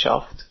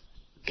Bereitschaft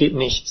geht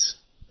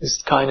nichts.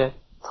 Ist keine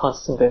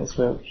Transzendenz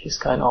möglich, ist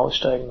kein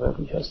Aussteigen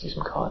möglich aus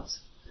diesem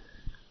Kreis.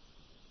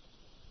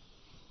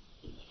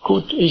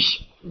 Gut,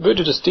 ich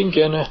würde das Ding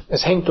gerne,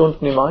 es hängt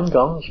unten im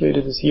Eingang, ich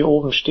würde das hier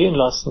oben stehen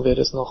lassen, wer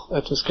das noch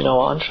etwas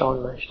genauer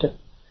anschauen möchte.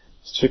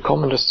 Es ist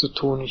willkommen, das zu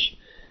tun. Ich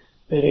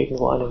werde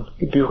irgendwo einen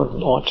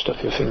gebührenden Ort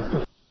dafür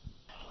finden.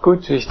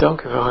 Gut, ich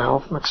danke für eure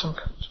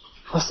Aufmerksamkeit.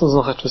 Lasst uns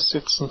noch etwas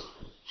sitzen.